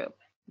working group.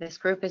 This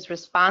group is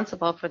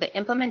responsible for the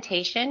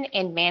implementation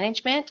and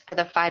management of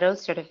the FIDO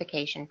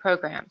certification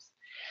programs.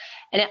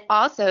 And it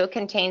also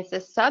contains the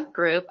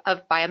subgroup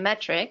of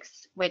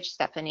biometrics, which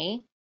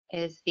Stephanie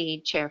is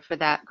the chair for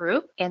that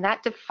group, and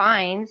that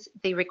defines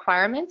the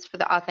requirements for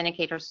the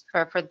authenticators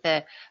or for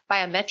the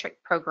biometric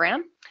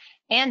program,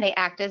 and they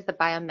act as the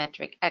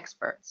biometric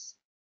experts.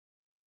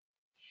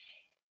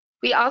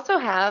 We also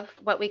have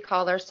what we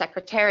call our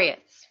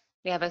secretariats.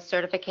 We have a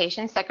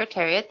certification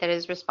secretariat that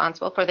is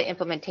responsible for the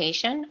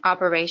implementation,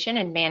 operation,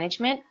 and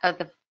management of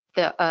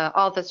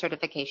all the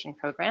certification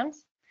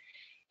programs.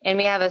 And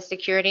we have a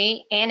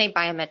security and a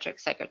biometric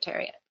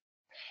secretariat.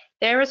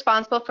 They're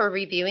responsible for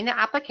reviewing the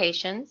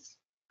applications,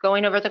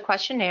 going over the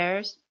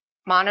questionnaires,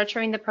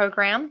 monitoring the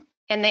program,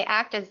 and they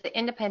act as the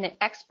independent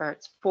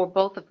experts for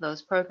both of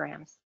those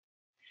programs.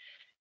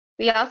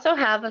 We also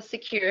have a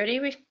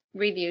security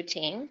review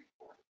team.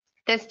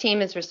 This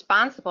team is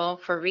responsible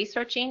for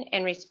researching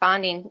and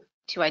responding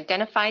to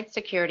identified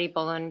security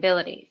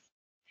vulnerabilities.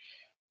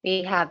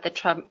 We have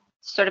the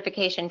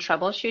certification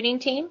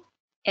troubleshooting team,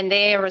 and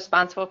they are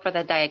responsible for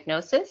the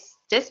diagnosis,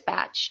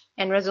 dispatch,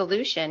 and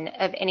resolution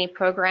of any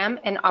program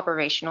and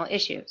operational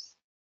issues.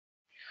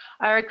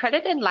 Our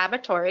accredited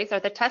laboratories are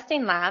the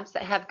testing labs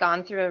that have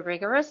gone through a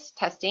rigorous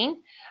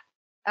testing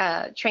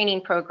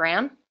training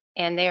program,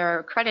 and they are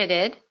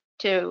accredited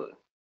to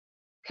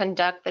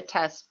conduct the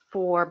tests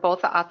for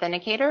both the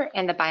Authenticator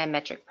and the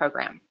biometric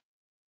program.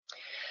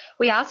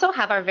 We also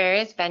have our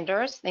various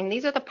vendors, and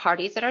these are the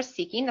parties that are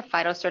seeking the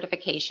FIDO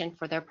certification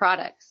for their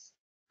products.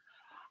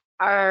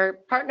 Our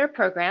partner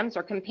programs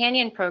or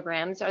companion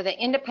programs are the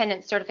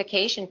independent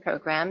certification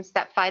programs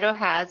that FIDO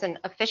has an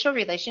official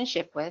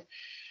relationship with,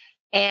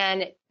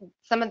 and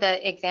some of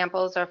the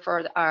examples are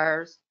for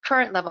our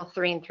current level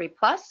 3 and 3+,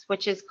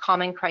 which is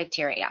common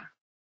criteria.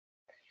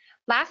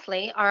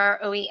 Lastly are our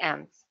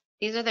OEMs.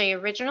 These are the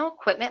original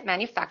equipment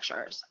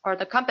manufacturers, or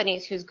the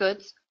companies whose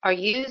goods are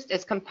used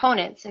as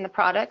components in the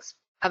products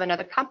of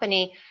another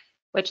company,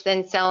 which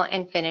then sell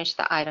and finish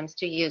the items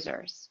to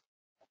users.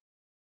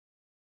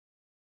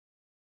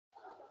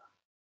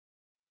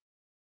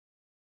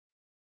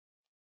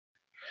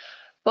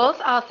 Both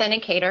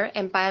authenticator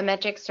and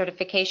biometric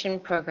certification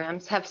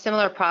programs have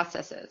similar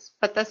processes,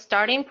 but the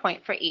starting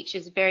point for each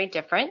is very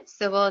different,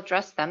 so we'll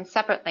address them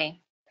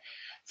separately.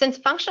 Since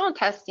functional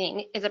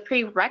testing is a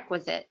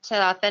prerequisite to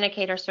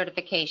authenticator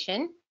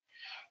certification,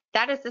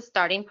 that is the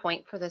starting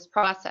point for this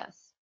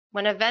process.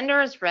 When a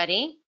vendor is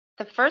ready,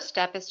 the first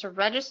step is to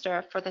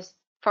register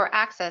for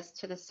access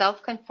to the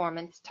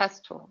self-conformance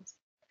test tools.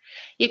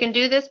 You can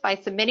do this by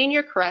submitting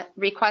your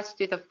request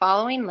through the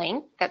following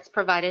link that's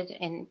provided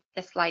in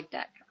the slide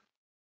deck.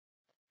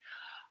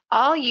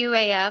 All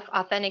UAF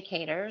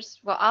authenticators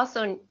will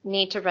also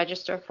need to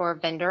register for a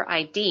vendor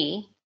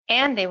ID,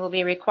 and they will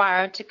be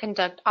required to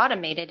conduct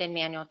automated and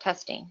manual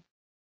testing.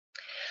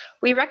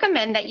 We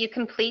recommend that you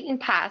complete and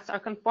pass our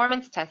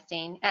conformance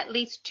testing at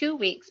least 2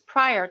 weeks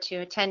prior to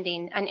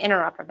attending an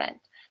interop event.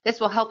 This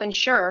will help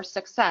ensure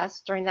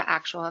success during the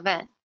actual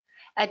event.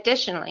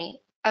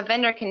 Additionally, a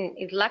vendor can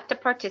elect to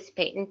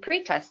participate in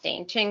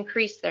pre-testing to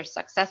increase their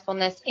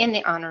successfulness in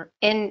the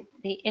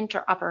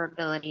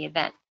interoperability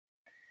event.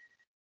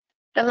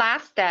 The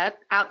last step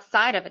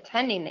outside of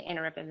attending the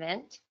interop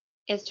event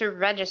is to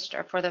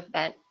register for the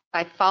event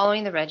by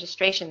following the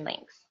registration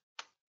links.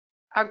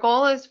 Our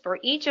goal is for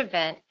each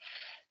event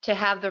to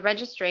have the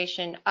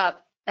registration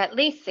up at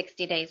least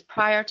 60 days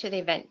prior to the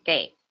event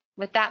date.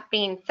 With that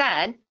being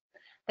said,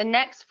 the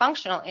next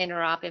functional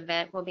interop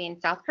event will be in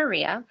South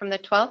Korea from the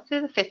 12th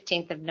to the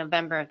 15th of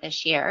November of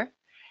this year,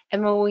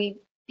 and we'll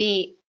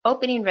be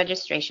opening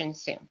registration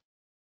soon.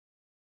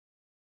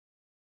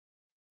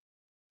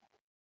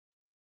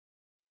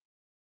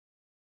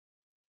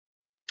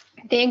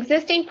 The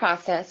existing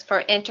process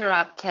for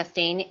interop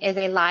testing is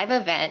a live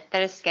event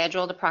that is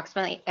scheduled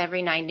approximately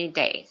every 90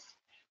 days,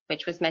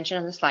 which was mentioned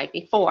on the slide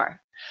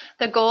before.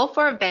 The goal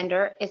for a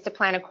vendor is to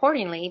plan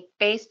accordingly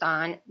based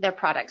on their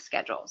product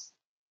schedules.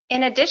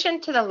 In addition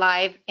to the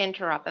live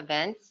interop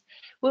events,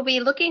 we'll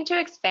be looking to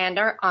expand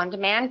our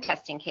on-demand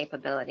testing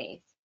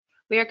capabilities.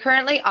 We are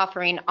currently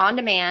offering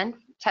on-demand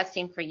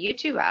testing for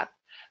U2F,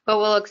 but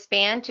we'll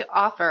expand to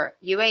offer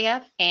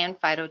UAF and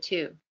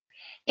FIDO2.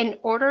 In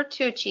order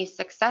to achieve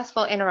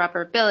successful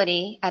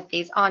interoperability at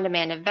these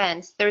on-demand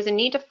events, there's a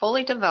need to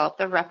fully develop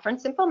the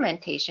reference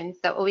implementations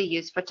that will be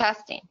used for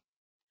testing.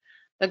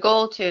 The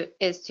goal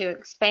is to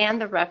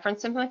expand the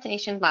reference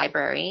implementation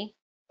library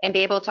and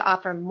be able to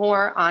offer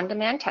more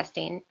on-demand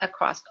testing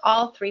across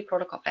all 3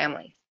 protocol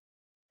families.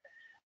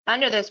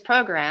 Under this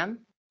program,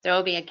 there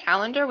will be a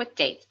calendar with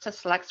dates to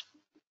select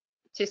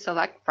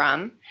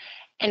from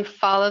and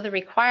follow the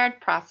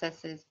required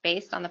processes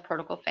based on the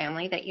protocol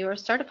family that you are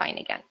certifying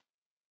against.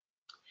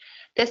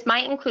 This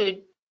might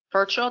include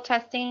virtual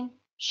testing,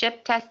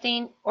 ship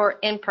testing, or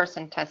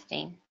in-person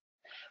testing.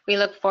 We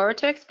look forward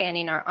to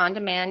expanding our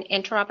on-demand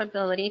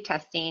interoperability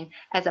testing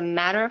as a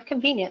matter of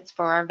convenience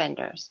for our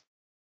vendors.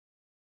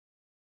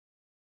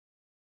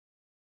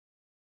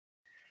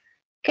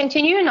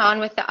 Continuing on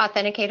with the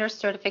authenticator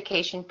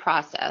certification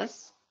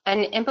process,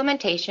 an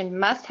implementation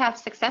must have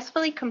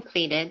successfully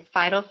completed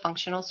FIDO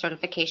functional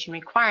certification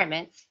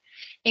requirements,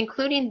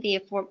 including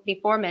the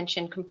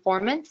before-mentioned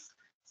conformance,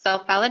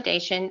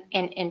 self-validation,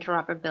 and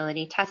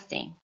interoperability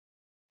testing.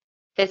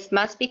 This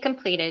must be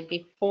completed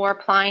before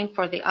applying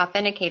for the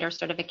authenticator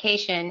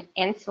certification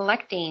and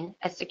selecting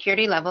a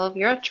security level of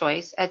your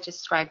choice as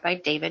described by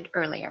David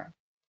earlier.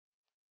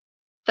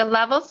 The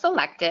level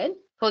selected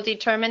will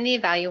determine the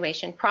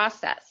evaluation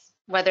process,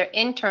 whether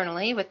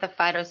internally with the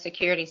FIDO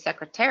Security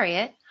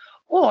Secretariat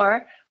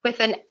or with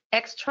an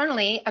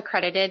externally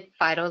accredited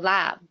FIDO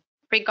lab.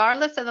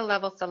 Regardless of the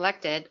level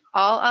selected,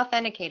 all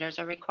authenticators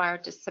are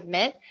required to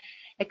submit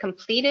a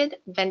completed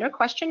vendor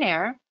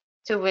questionnaire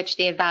to which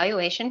the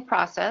evaluation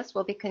process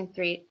will be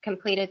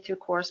completed through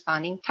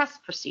corresponding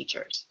test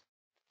procedures.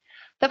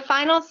 The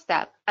final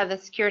step of the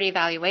security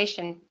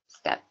evaluation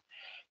step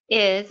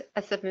is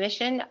a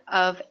submission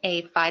of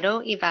a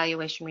FIDO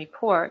evaluation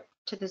report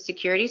to the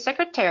Security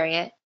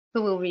Secretariat,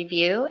 who will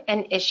review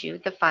and issue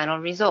the final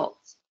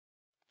results.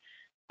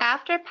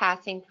 After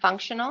passing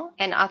functional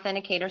and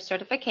authenticator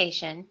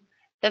certification,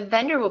 the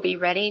vendor will be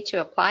ready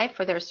to apply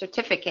for their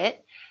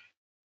certificate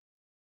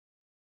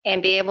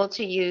and be able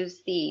to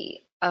use the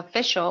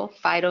official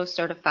FIDO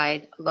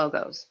certified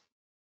logos.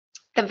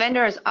 The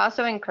vendor is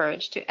also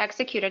encouraged to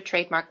execute a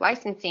trademark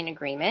licensing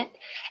agreement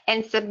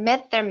and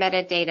submit their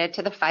metadata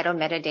to the FIDO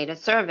metadata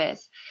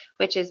service,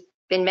 which has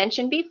been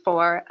mentioned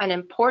before,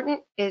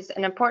 is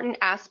an important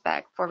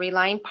aspect for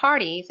relying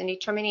parties in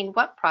determining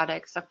what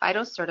products are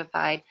FIDO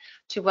certified,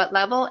 to what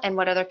level, and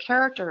what other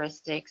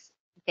characteristics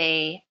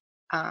they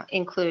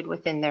include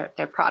within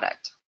their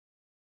product.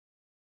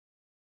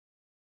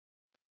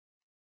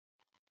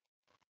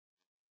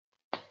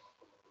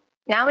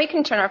 Now we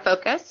can turn our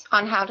focus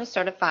on how to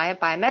certify a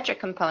biometric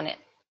component.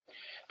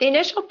 The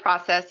initial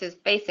process is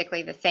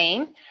basically the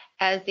same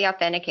as the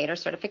authenticator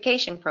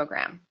certification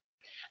program.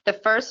 The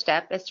first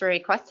step is to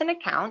request an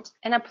account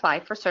and apply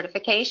for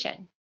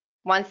certification.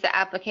 Once the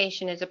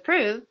application is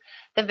approved,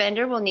 the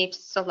vendor will need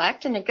to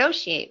select and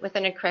negotiate with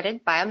an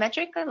accredited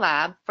biometric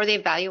lab for the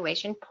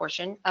evaluation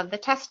portion of the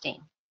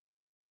testing.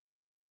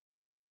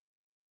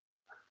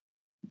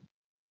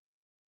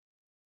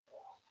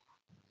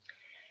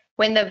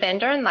 When the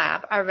vendor and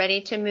lab are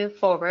ready to move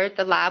forward,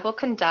 the lab will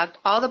conduct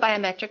all the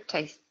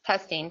biometric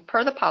testing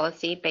per the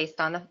policy based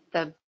on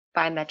the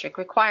biometric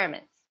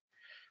requirements.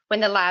 When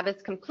the lab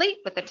is complete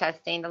with the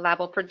testing, the lab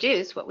will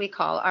produce what we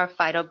call our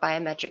FIDO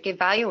Biometric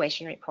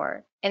Evaluation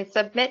Report and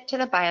submit to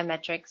the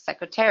Biometric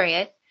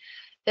Secretariat.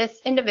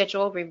 This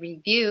individual will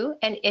review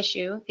and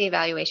issue the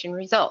evaluation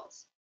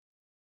results.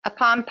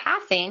 Upon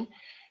passing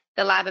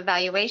the lab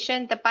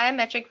evaluation, the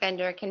biometric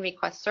vendor can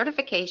request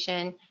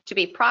certification to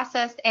be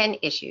processed and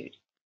issued.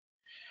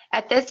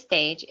 At this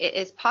stage, it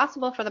is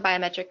possible for the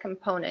biometric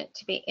component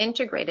to be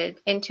integrated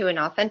into an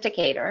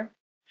authenticator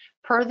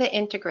per the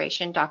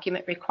integration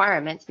document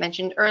requirements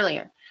mentioned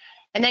earlier,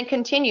 and then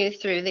continue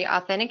through the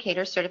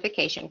authenticator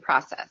certification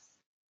process.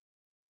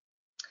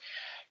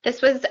 This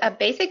was a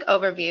basic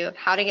overview of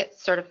how to get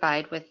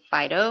certified with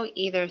FIDO,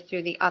 either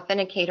through the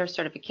authenticator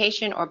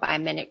certification or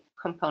biometric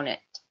component.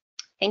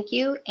 Thank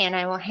you, and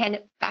I will hand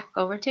it back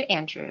over to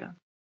Andrew.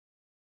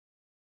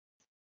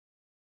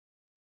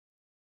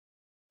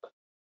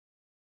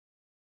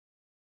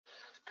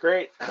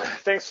 Great.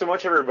 Thanks so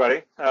much,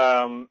 everybody.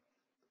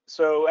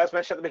 So as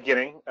mentioned at the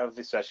beginning of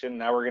the session,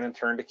 now we're going to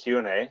turn to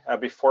Q&A.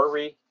 Before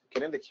we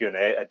get into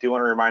Q&A, I do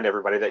want to remind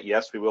everybody that,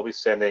 yes, we will be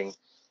sending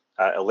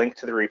a link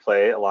to the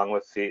replay along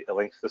with a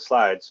link to the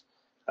slides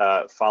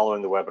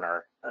following the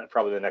webinar,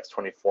 probably the next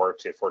 24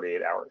 to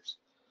 48 hours.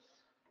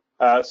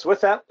 So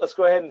with that, let's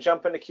go ahead and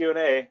jump into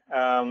Q&A.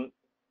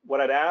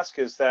 What I'd ask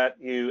is that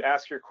you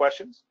ask your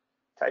questions,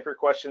 type your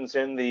questions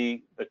in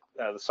the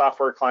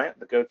software client,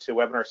 the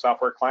GoToWebinar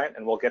software client,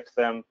 and we'll get to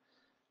them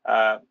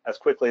as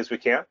quickly as we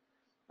can.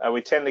 We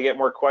tend to get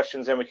more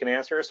questions than we can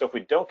answer, so if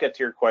we don't get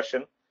to your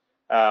question,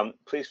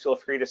 please feel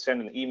free to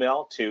send an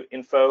email to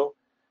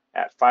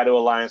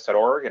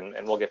info@fidoalliance.org,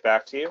 and we'll get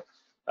back to you.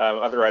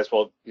 Otherwise,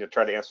 we'll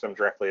try to answer them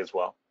directly as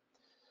well.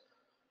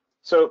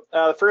 So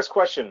the first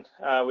question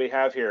we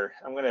have here,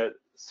 I'm going to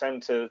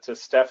send to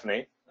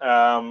Stephanie.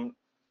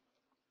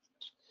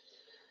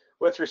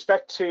 With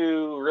respect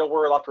to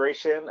real-world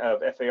operation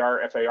of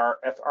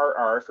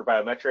FRR for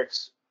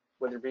biometrics,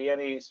 would there be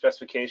any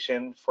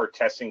specification for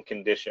testing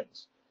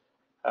conditions?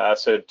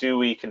 So do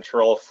we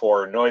control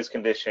for noise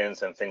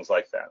conditions and things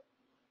like that?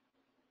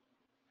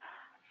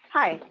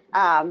 Hi,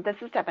 this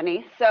is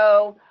Stephanie.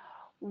 So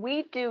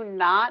we do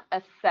not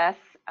assess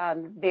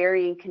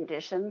varying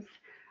conditions.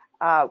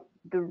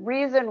 The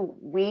reason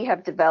we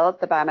have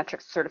developed the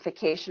biometric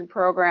certification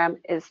program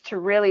is to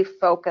really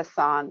focus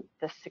on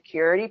the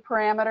security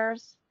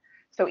parameters.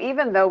 So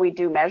even though we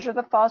do measure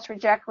the false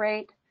reject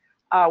rate,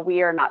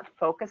 we are not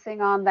focusing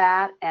on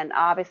that. And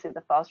obviously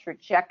the false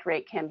reject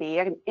rate can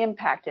be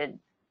impacted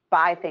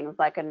by things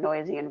like a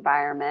noisy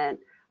environment,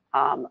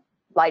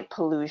 light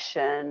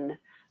pollution,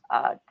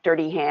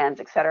 dirty hands,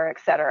 et cetera, et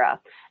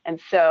cetera. And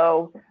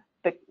so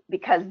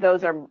because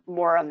those are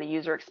more on the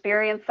user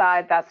experience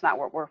side, that's not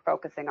what we're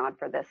focusing on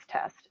for this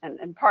test.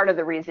 And part of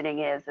the reasoning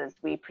is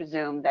we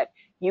presume that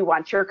you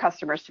want your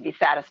customers to be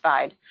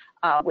satisfied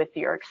with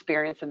your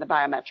experience in the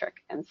biometric.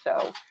 And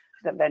so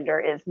the vendor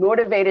is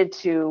motivated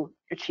to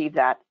achieve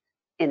that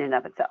in and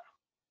of itself.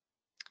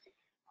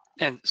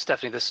 And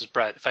Stephanie, this is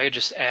Brett. If I could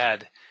just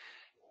add,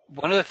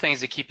 one of the things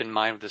to keep in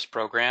mind with this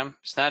program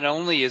is not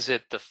only is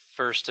it the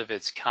first of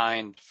its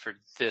kind for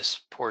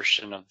this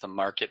portion of the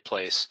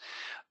marketplace,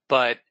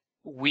 but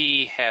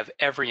we have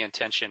every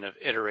intention of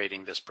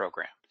iterating this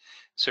program.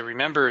 So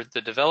remember,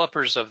 the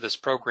developers of this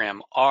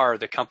program are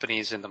the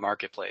companies in the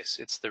marketplace.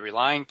 It's the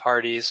relying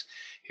parties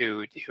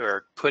who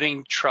are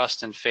putting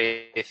trust and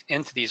faith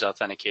into these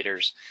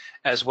authenticators,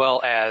 as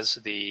well as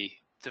the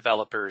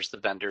developers, the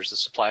vendors, the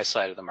supply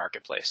side of the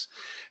marketplace.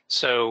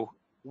 So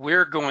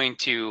we're going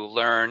to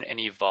learn and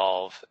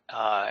evolve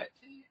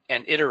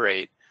and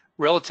iterate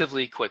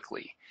relatively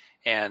quickly.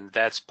 And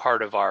that's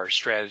part of our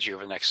strategy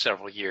over the next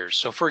several years.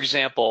 So for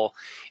example,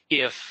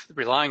 if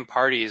relying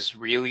parties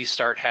really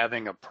start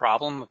having a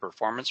problem, a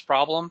performance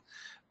problem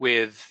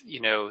with,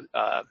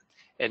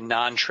 a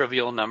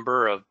non-trivial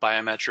number of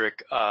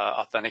biometric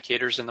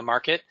authenticators in the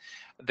market,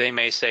 they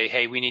may say,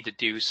 hey, we need to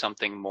do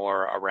something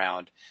more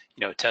around,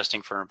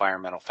 testing for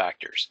environmental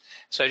factors.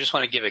 So I just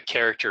want to give a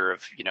character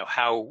of,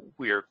 how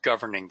we're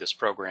governing this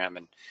program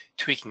and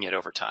tweaking it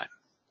over time.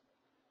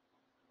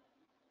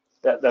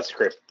 That's a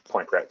great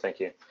point, Brett.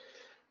 Thank you.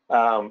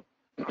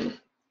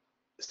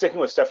 Sticking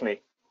with Stephanie,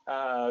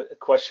 a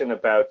question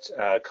about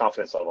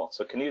confidence level.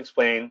 So can you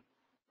explain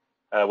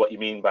what you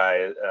mean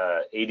by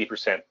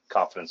 80%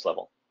 confidence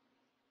level?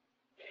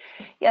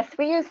 Yes,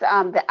 we use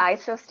the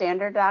ISO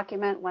standard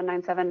document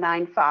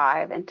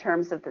 19795 in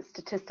terms of the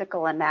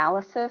statistical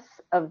analysis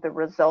of the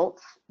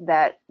results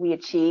that we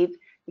achieve.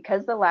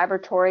 Because the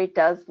laboratory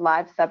does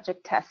live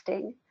subject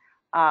testing,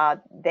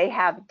 they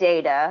have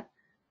data,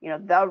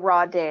 the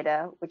raw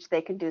data, which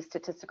they can do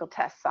statistical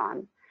tests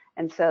on.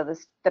 And so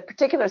the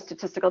particular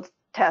statistical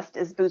test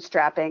is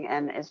bootstrapping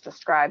and is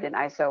described in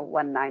ISO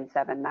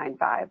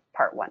 19795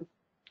 Part 1,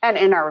 and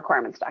in our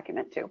requirements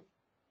document too.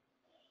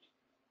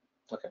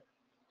 Okay.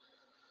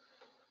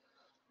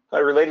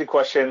 A related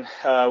question,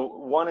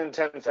 1 in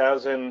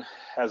 10,000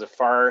 has a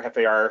FAR,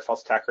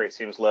 false attack rate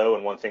seems low,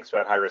 and one thinks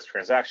about high-risk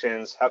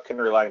transactions. How can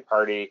a relying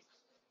party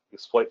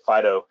exploit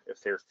FIDO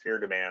if their fear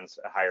demands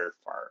a higher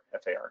FAR?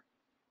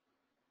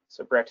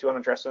 So Brett, do you want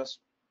to address this?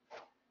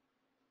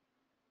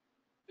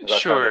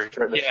 Sure.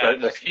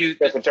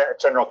 The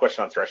general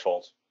question on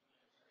thresholds.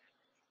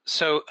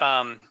 So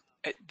I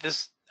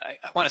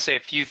want to say a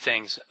few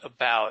things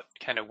about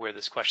kind of where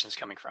this question is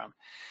coming from.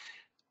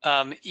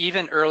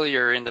 Even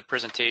earlier in the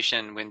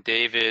presentation, when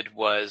David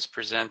was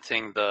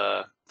presenting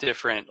the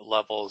different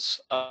levels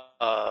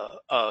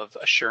of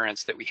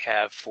assurance that we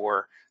have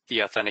for the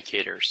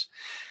authenticators,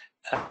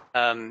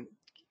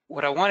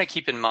 what I want to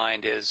keep in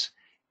mind is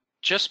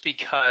just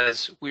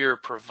because we're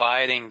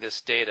providing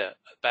this data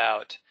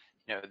about,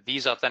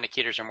 these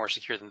authenticators are more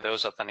secure than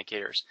those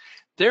authenticators,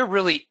 there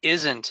really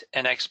isn't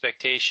an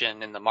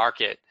expectation in the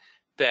market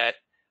that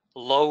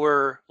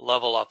lower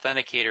level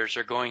authenticators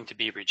are going to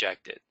be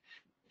rejected.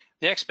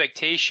 The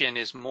expectation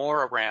is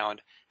more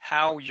around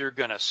how you're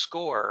going to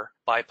score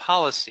by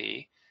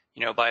policy,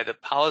 by the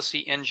policy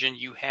engine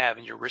you have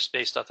in your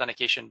risk-based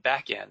authentication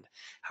backend.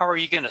 How are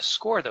you going to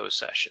score those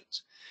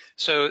sessions?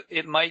 So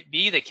it might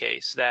be the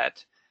case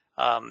that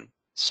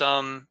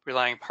some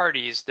relying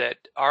parties that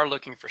are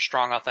looking for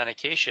strong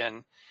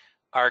authentication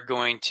are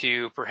going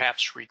to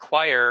perhaps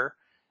require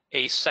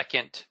a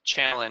second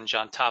challenge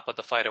on top of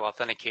the FIDO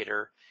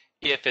authenticator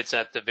if it's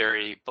at the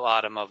very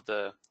bottom of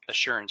the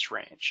assurance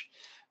range.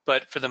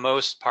 But for the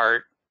most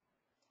part,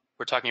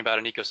 we're talking about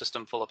an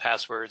ecosystem full of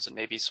passwords and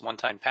maybe some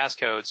one-time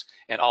passcodes,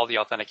 and all the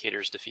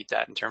authenticators defeat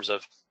that in terms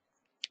of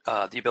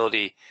the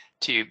ability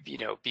to,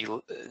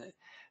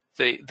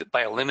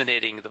 by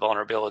eliminating the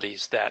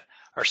vulnerabilities that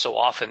are so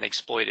often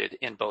exploited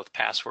in both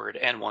password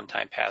and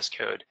one-time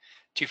passcode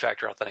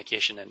two-factor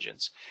authentication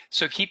engines.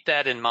 So keep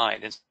that in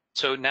mind. And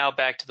so now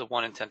back to the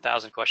 1 in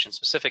 10,000 question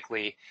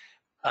specifically.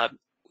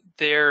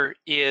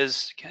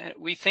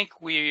 We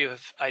think we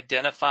have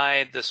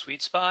identified the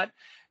sweet spot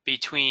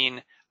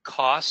between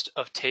cost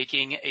of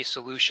taking a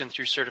solution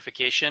through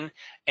certification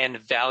and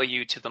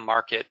value to the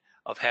market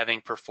of having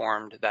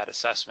performed that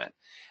assessment.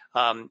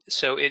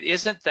 So it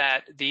isn't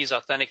that these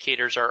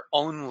authenticators are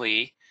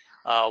only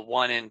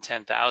 1 in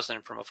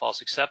 10,000 from a false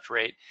accept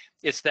rate.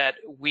 It's that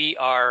we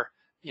are,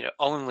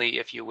 only,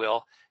 if you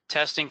will,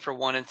 testing for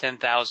 1 in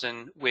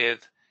 10,000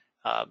 with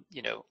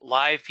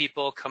live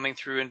people coming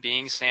through and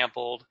being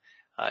sampled,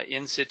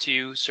 in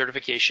situ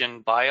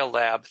certification by a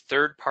lab,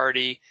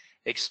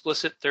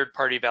 explicit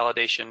third-party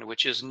validation,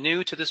 which is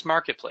new to this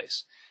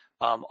marketplace.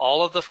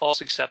 All of the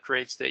false accept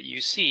rates that you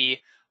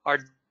see are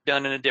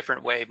done in a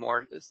different way,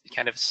 more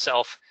kind of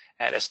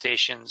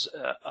self-attestations,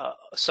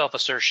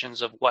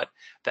 self-assertions of what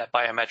that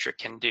biometric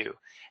can do.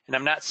 And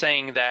I'm not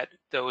saying that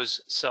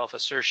those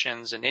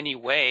self-assertions in any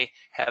way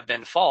have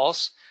been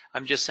false.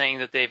 I'm just saying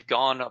that they've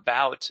gone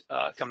about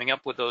coming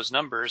up with those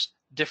numbers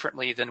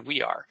differently than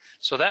we are.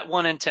 So that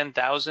 1 in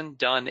 10,000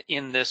 done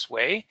in this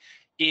way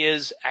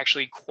is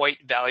actually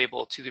quite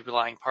valuable to the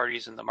relying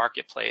parties in the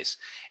marketplace.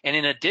 And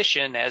in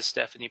addition, as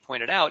Stephanie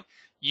pointed out,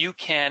 you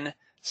can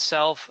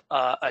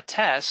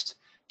self-attest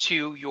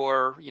to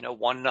your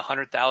 1 in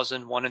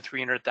 100,000, 1 in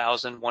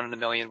 300,000, 1 in a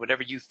million,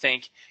 whatever you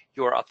think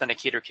your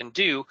authenticator can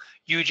do.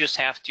 You just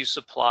have to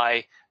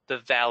supply the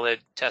valid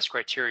test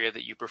criteria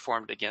that you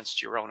performed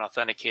against your own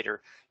authenticator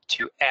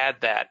to add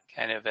that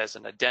kind of as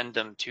an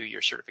addendum to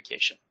your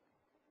certification.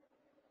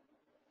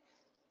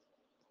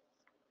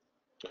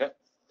 Okay.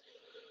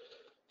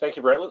 Thank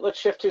you, Brett. Let's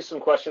shift to some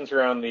questions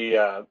around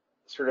the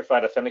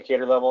certified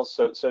authenticator levels.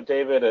 So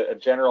David, a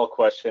general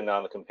question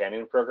on the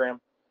companion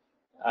program.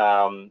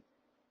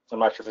 I'm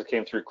not sure if it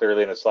came through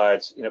clearly in the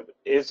slides.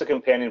 Is the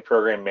companion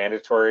program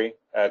mandatory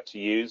to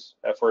use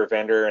for a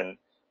vendor, and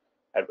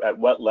at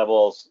what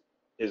levels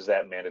is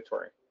that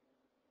mandatory?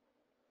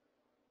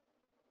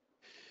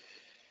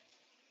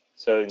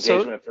 So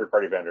engagement with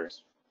third-party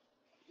vendors.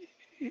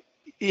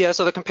 Yeah,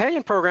 so the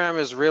companion program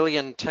is really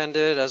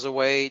intended as a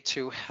way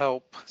to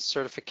help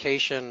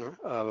certification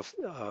of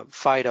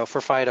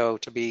FIDO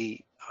to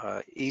be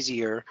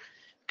easier,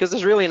 because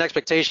there's really an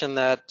expectation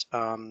that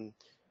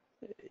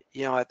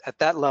at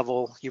that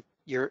level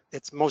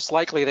it's most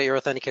likely that your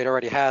authenticator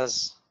already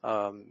has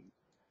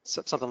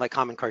something like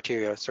common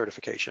criteria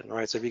certification,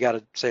 right? So if you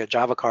got say a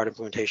Java card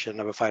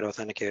implementation of a FIDO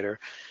authenticator,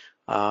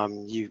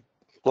 you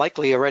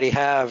likely already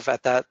have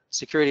at that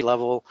security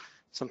level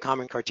some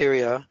common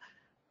criteria.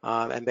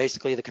 And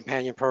basically the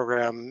companion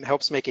program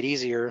helps make it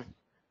easier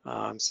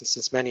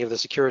since many of the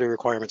security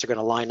requirements are going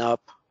to line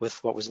up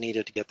with what was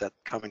needed to get that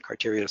common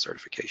criteria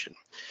certification.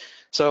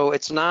 So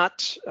it's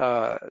not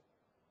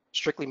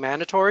strictly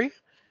mandatory,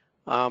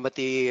 but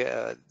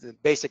the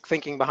basic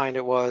thinking behind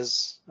it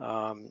was,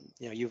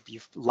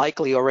 you've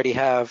likely already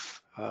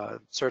have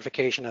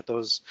certification at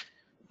those,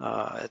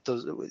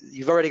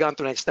 you've already gone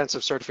through an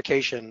extensive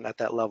certification at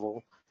that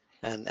level.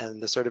 And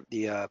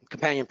the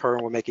companion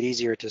program will make it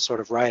easier to sort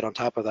of ride on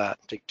top of that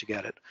to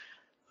get it.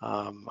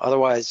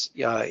 Otherwise,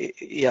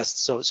 yes.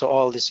 So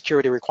all the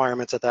security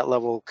requirements at that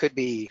level could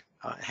be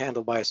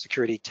handled by a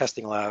security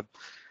testing lab,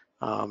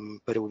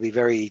 but it would be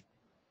very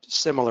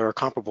similar or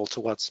comparable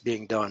to what's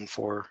being done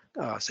for,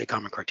 say,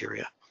 common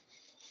criteria.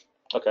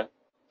 Okay.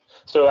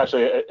 So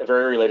actually, a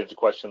very related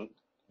question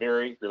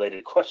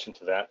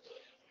to that.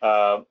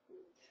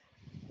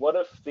 What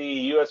if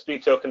the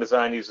USB token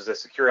design uses a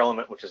secure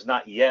element which is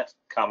not yet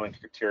common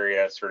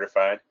criteria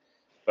certified,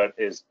 but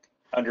is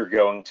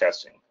undergoing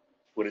testing?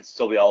 Would it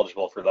still be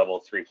eligible for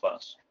level 3+?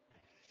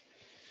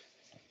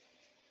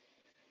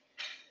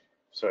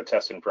 So a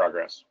test in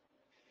progress.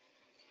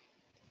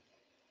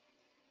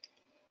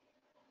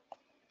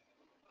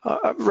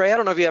 Ray, I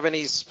don't know if you have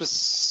any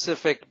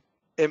specific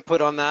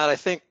input on that. I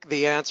think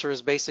the answer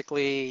is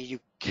basically you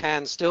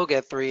can still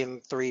get 3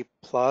 and 3+.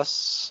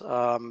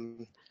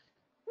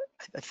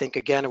 I think,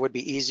 again, it would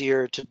be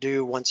easier to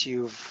do once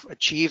you've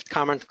achieved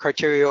common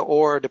criteria,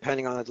 or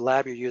depending on the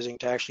lab you're using,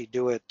 to actually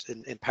do it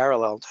in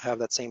parallel, to have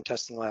that same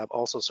testing lab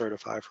also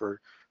certify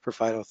for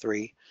FIDO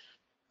 3,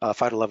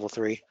 FIDO level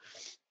 3.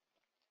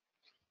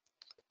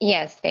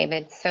 Yes,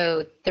 David.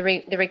 So the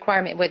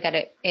requirement would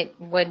that it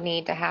would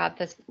need to have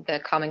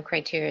the common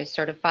criteria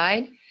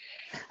certified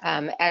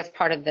as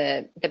part of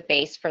the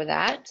base for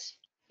that,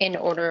 in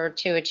order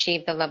to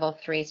achieve the level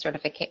 3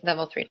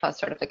 plus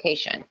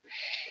certification.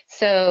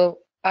 So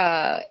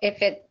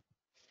if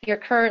you're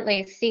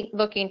currently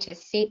looking to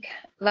seek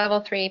level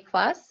 3+,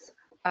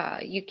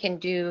 you can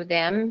do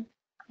them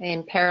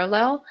in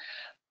parallel.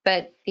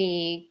 But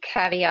the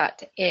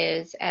caveat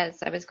is,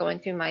 as I was going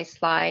through my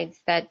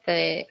slides, that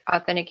the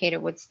authenticator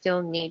would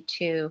still need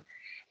to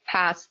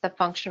pass the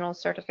functional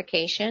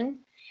certification,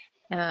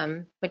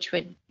 which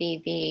would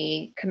be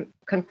the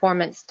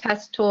conformance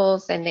test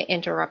tools and the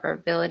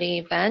interoperability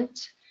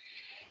event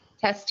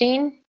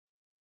testing,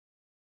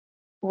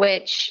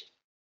 which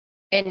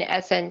in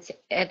essence,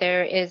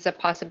 there is a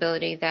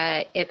possibility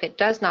that if it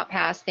does not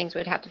pass, things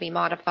would have to be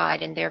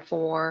modified and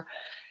therefore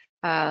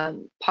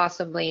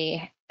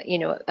possibly,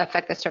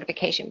 affect the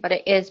certification. But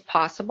it is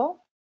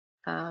possible.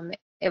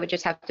 It would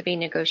just have to be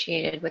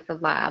negotiated with the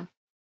lab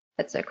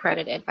that's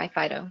accredited by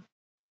FIDO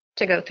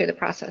to go through the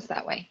process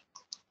that way.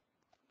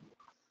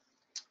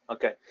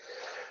 Okay.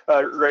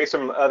 Ray,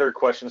 some other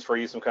questions for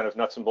you, some kind of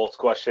nuts and bolts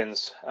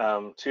questions.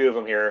 2 of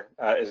them here.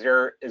 Is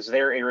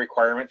there a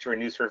requirement to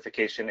renew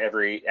certification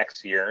every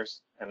X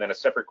years? And then a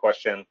separate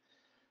question,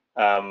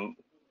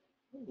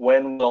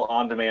 when will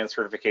on-demand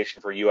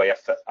certification for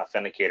UIF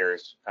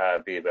authenticators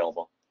be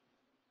available?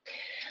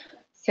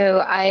 So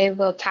I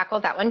will tackle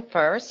that one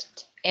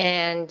first.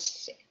 And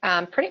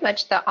pretty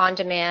much the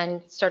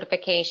on-demand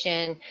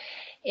certification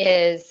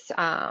is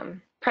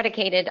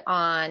predicated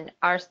on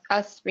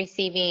us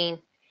receiving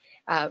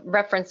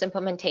reference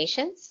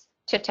implementations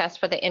to test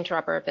for the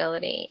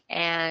interoperability.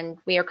 And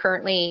we are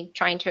currently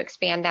trying to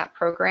expand that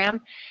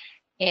program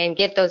and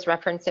get those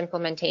reference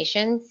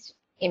implementations,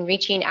 in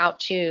reaching out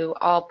to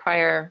all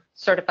prior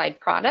certified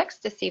products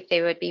to see if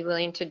they would be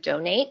willing to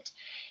donate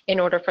in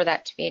order for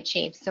that to be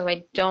achieved. So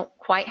I don't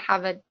quite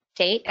have a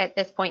date at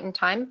this point in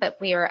time, but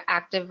we are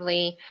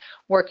actively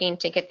working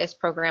to get this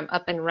program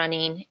up and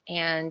running,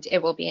 and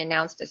it will be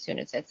announced as soon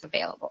as it's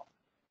available.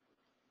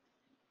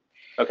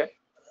 Okay.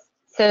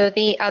 So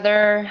the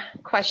other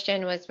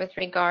question was with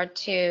regard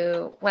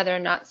to whether or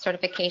not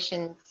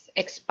certifications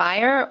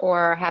expire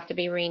or have to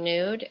be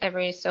renewed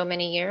every so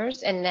many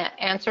years. And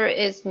the answer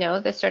is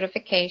no, the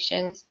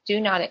certifications do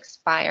not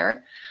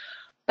expire.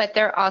 But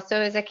there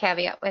also is a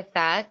caveat with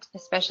that,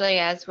 especially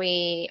as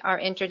we are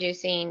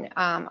introducing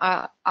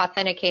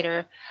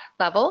authenticator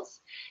levels,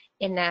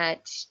 in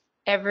that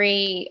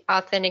every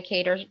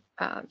authenticator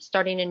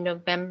starting in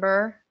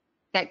November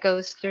that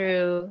goes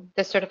through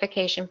the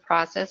certification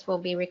process will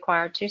be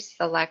required to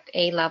select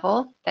a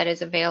level that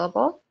is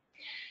available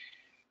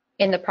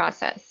in the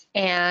process.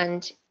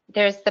 And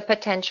there's the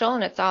potential,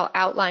 and it's all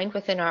outlined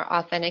within our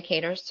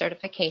authenticator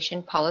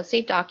certification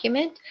policy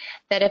document,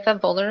 that if a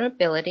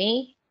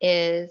vulnerability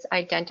is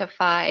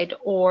identified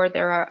or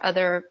there are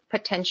other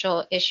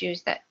potential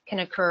issues that can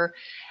occur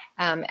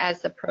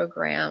as the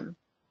program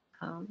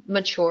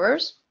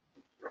matures,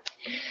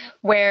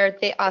 where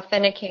the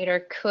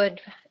authenticator could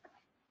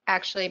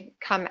actually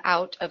come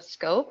out of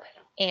scope,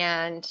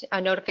 and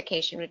a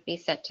notification would be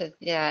sent to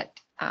that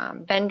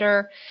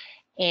vendor,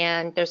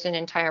 and there's an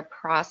entire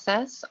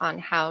process on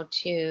how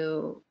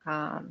to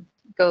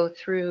go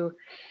through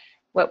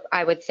what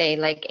I would say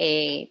like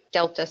a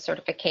Delta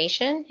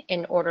certification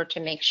in order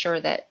to make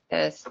sure that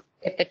if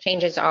the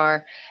changes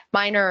are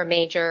minor or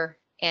major,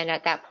 and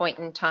at that point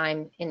in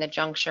time in the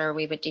juncture,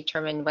 we would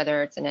determine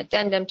whether it's an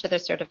addendum to the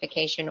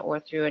certification or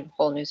through a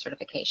whole new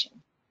certification.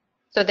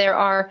 So there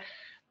are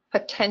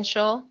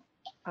potential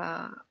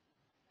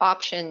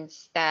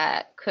options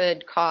that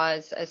could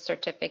cause a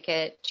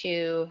certificate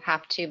to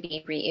have to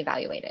be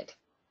reevaluated.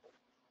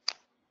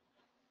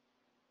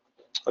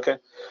 Okay,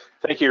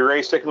 thank you,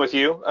 Ray. Sticking with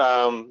you,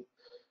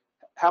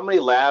 how many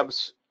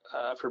labs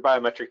for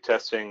biometric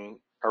testing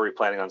are we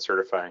planning on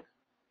certifying,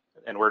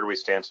 and where do we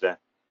stand today?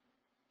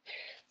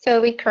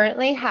 So we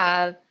currently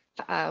have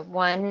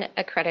one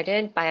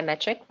accredited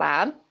biometric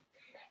lab,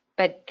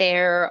 but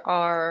there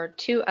are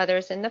 2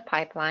 others in the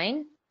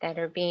pipeline that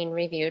are being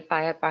reviewed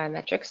by a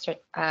biometric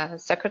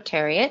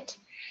secretariat.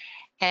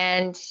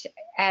 And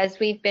as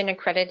we've been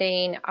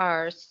accrediting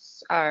our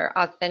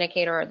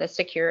authenticator or the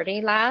security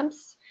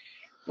labs,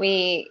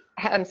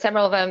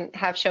 several of them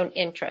have shown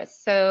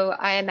interest. So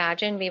I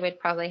imagine we would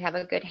probably have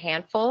a good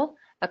handful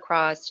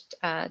across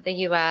the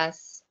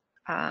US,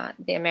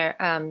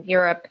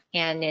 Europe,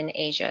 and in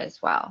Asia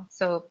as well.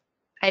 So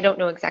I don't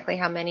know exactly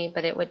how many,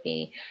 but it would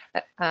be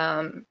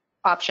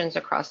options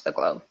across the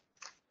globe.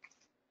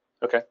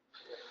 Okay.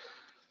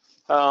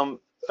 A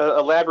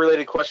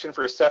lab-related question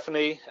for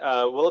Stephanie.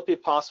 Will it be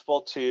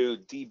possible to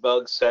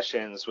debug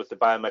sessions with the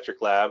biometric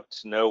lab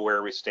to know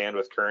where we stand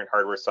with current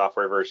hardware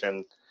software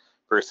version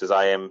versus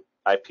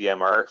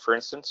IPMR, for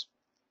instance?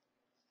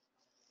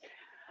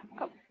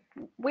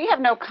 We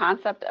have no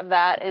concept of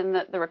that in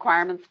the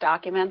requirements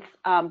documents,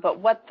 but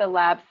what the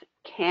labs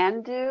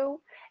can do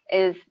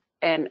is,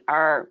 and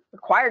are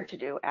required to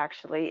do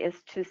actually, is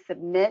to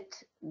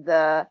submit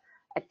the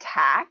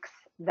attacks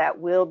that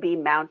will be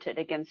mounted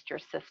against your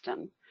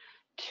system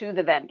to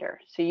the vendor.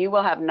 So you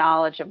will have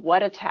knowledge of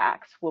what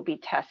attacks will be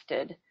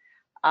tested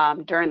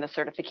during the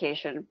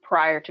certification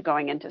prior to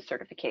going into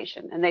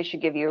certification. And they should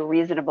give you a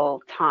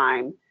reasonable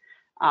time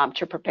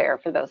to prepare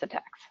for those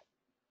attacks.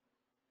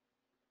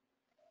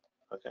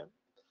 Okay.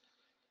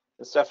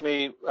 And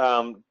Stephanie,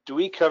 do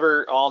we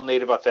cover all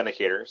native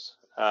authenticators?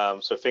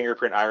 So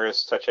fingerprint,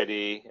 iris, touch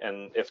ID,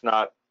 and if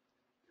not,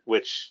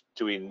 which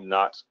do we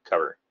not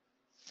cover?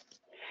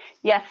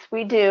 Yes,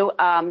 we do.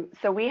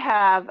 So we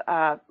have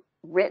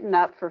written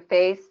up for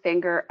face,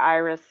 finger,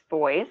 iris,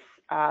 voice.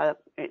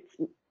 It's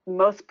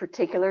most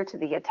particular to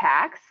the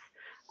attacks.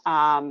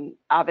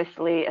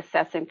 Obviously,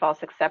 assessing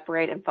false accept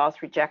rate and false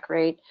reject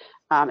rate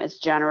is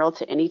general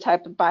to any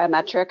type of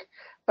biometric,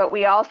 but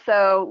we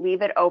also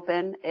leave it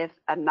open if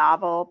a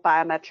novel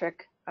biometric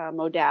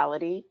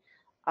modality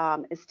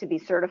is to be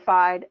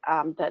certified,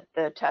 that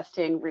the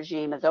testing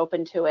regime is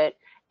open to it,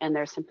 and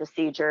there's some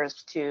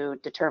procedures to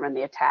determine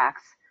the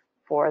attacks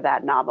for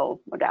that novel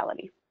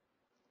modality.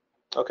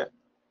 Okay.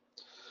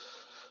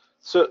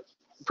 So,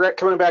 Brett,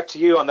 coming back to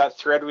you on that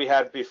thread we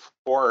had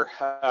before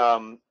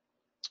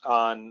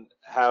on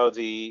how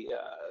the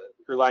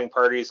relying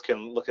parties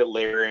can look at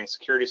layering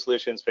security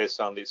solutions based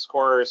on these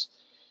scores.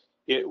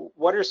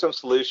 What are some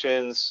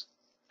solutions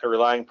a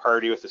relying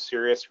party with a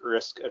serious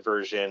risk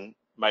aversion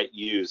might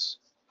use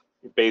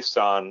based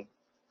on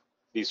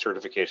these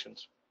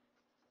certifications?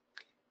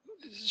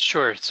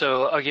 Sure.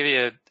 So I'll give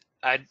you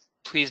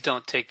please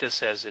don't take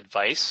this as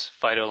advice.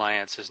 FIDO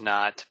Alliance has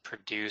not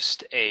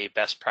produced a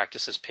best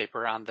practices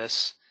paper on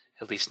this,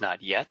 at least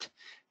not yet.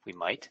 We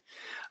might.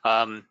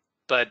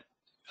 But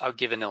I'll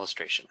give an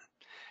illustration.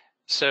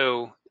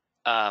 So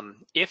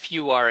if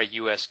you are a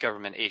US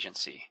government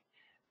agency,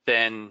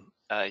 then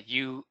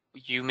you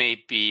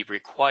may be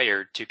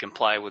required to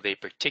comply with a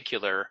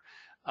particular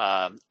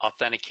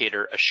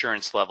authenticator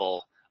assurance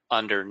level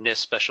under NIST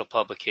Special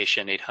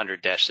Publication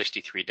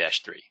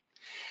 800-63-3.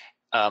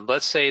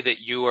 Let's say that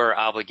you are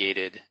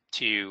obligated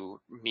to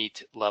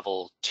meet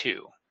level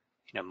 2,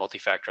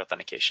 multi-factor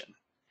authentication.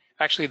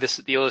 Actually,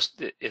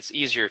 it's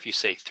easier if you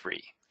say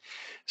 3.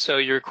 So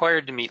you're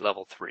required to meet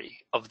level 3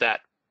 of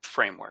that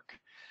framework.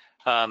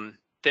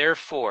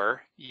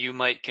 Therefore, you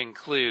might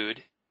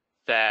conclude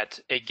that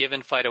a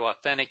given FIDO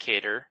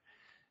authenticator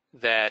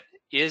that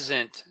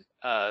isn't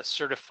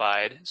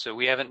certified, so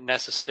we haven't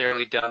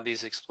necessarily done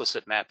these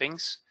explicit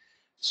mappings.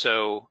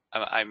 So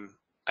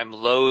I'm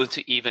loath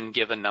to even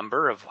give a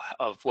number of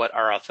what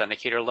our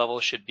authenticator level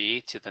should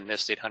be to the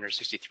NIST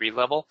 863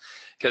 level,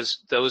 because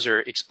those are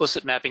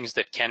explicit mappings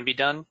that can be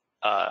done.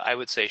 I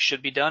would say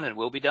should be done and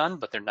will be done,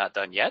 but they're not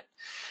done yet.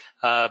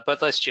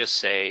 But let's just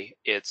say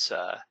it's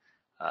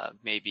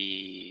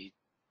maybe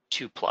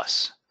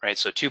 2+, right?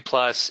 So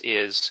 2+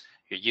 is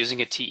you're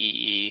using a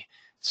TEE,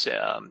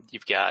 so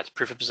you've got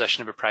proof of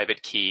possession of a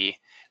private key,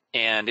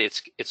 and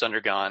it's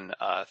undergone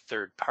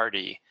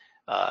third-party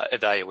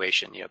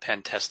evaluation,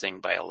 pen testing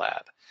by a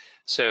lab.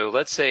 So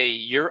let's say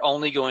you're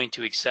only going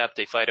to accept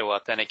a FIDO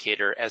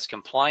authenticator as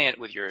compliant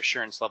with your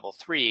assurance level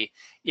 3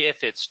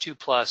 if it's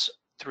 2+,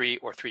 3,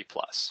 or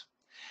 3+.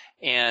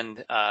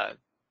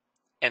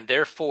 And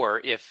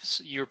therefore, if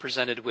you're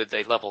presented with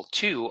a level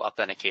 2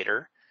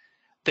 authenticator,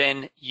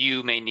 then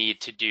you may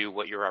need to do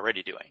what you're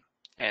already doing.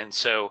 And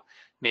so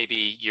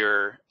maybe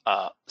you're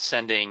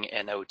sending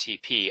an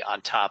OTP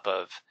on top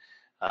of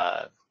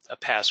a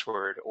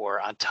password or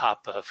on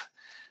top of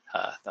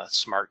a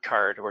smart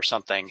card or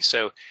something.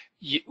 So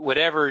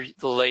whatever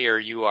the layer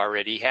you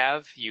already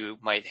have, you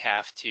might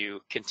have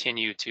to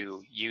continue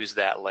to use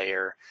that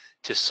layer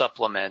to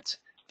supplement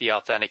the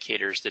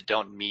authenticators that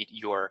don't meet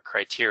your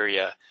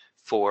criteria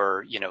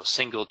for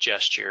single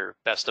gesture,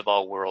 best of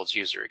all worlds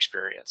user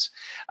experience.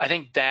 I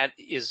think that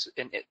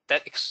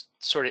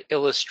sort of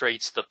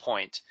illustrates the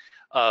point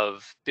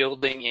of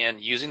building in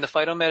using the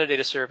FIDO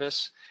metadata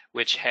service,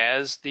 which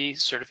has the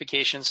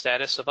certification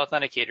status of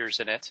authenticators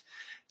in it,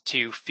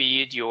 to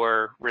feed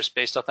your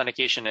risk-based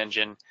authentication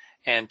engine,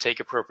 and take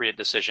appropriate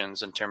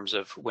decisions in terms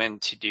of when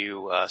to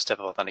do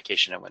step-up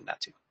authentication and when not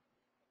to.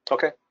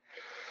 Okay,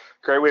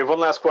 great. We have one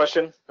last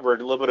question. We're a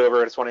little bit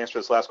over. I just want to answer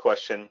this last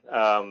question.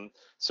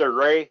 So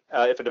Ray,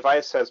 if a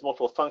device has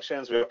multiple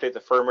functions, we update the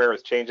firmware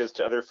with changes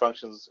to other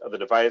functions of the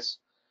device,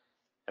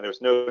 and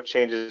there's no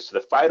changes to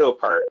the FIDO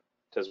part,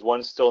 does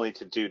one still need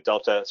to do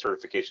Delta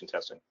certification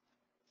testing?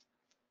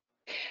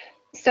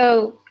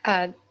 So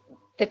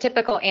the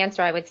typical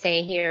answer I would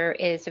say here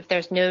is if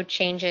there's no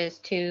changes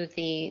to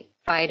the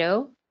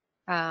FIDO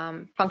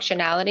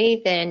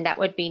functionality, then that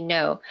would be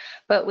no.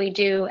 But we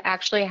do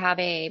actually have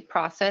a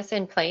process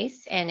in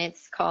place, and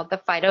it's called the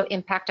FIDO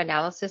Impact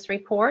Analysis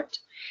Report,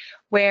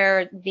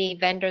 where the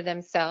vendor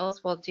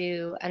themselves will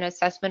do an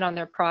assessment on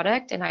their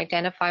product and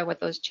identify what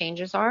those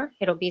changes are.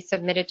 It'll be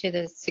submitted to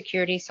the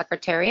Security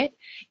Secretariat.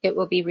 It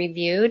will be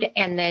reviewed,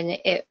 and then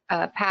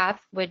a path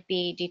would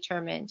be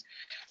determined,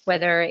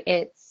 whether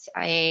it's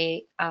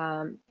a,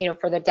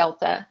 for the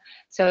Delta.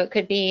 So it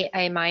could be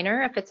a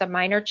minor, if it's a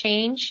minor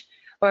change,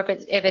 or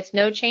if it's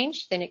no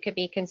change, then it could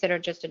be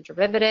considered just a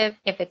derivative.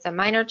 If it's a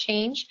minor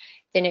change,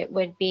 then it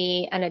would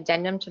be an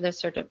addendum to the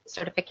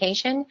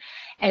certification.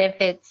 And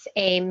if it's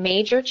a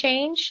major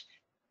change,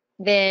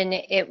 then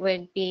it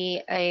would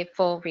be a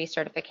full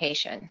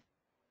recertification.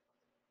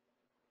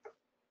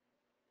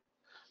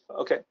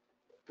 Okay,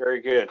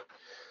 very good.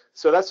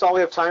 So that's all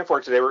we have time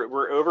for today.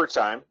 We're over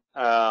time.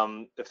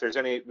 If there's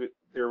any,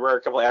 there were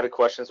a couple added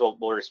questions we'll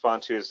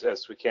respond to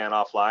as we can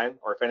offline,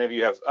 or if any of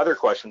you have other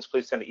questions,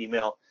 please send an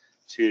email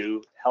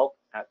to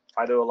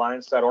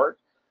help@fidoalliance.org.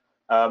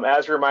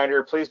 As a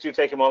reminder, please do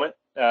take a moment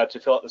to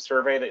fill out the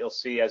survey that you'll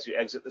see as you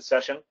exit the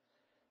session,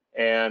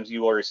 and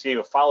you will receive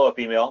a follow-up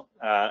email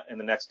in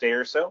the next day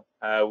or so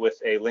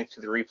with a link to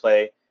the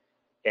replay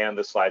and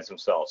the slides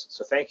themselves.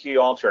 So thank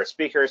you all to our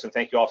speakers, and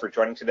thank you all for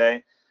joining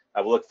today.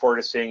 I will look forward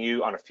to seeing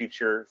you on a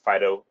future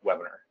FIDO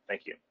webinar.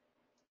 Thank you.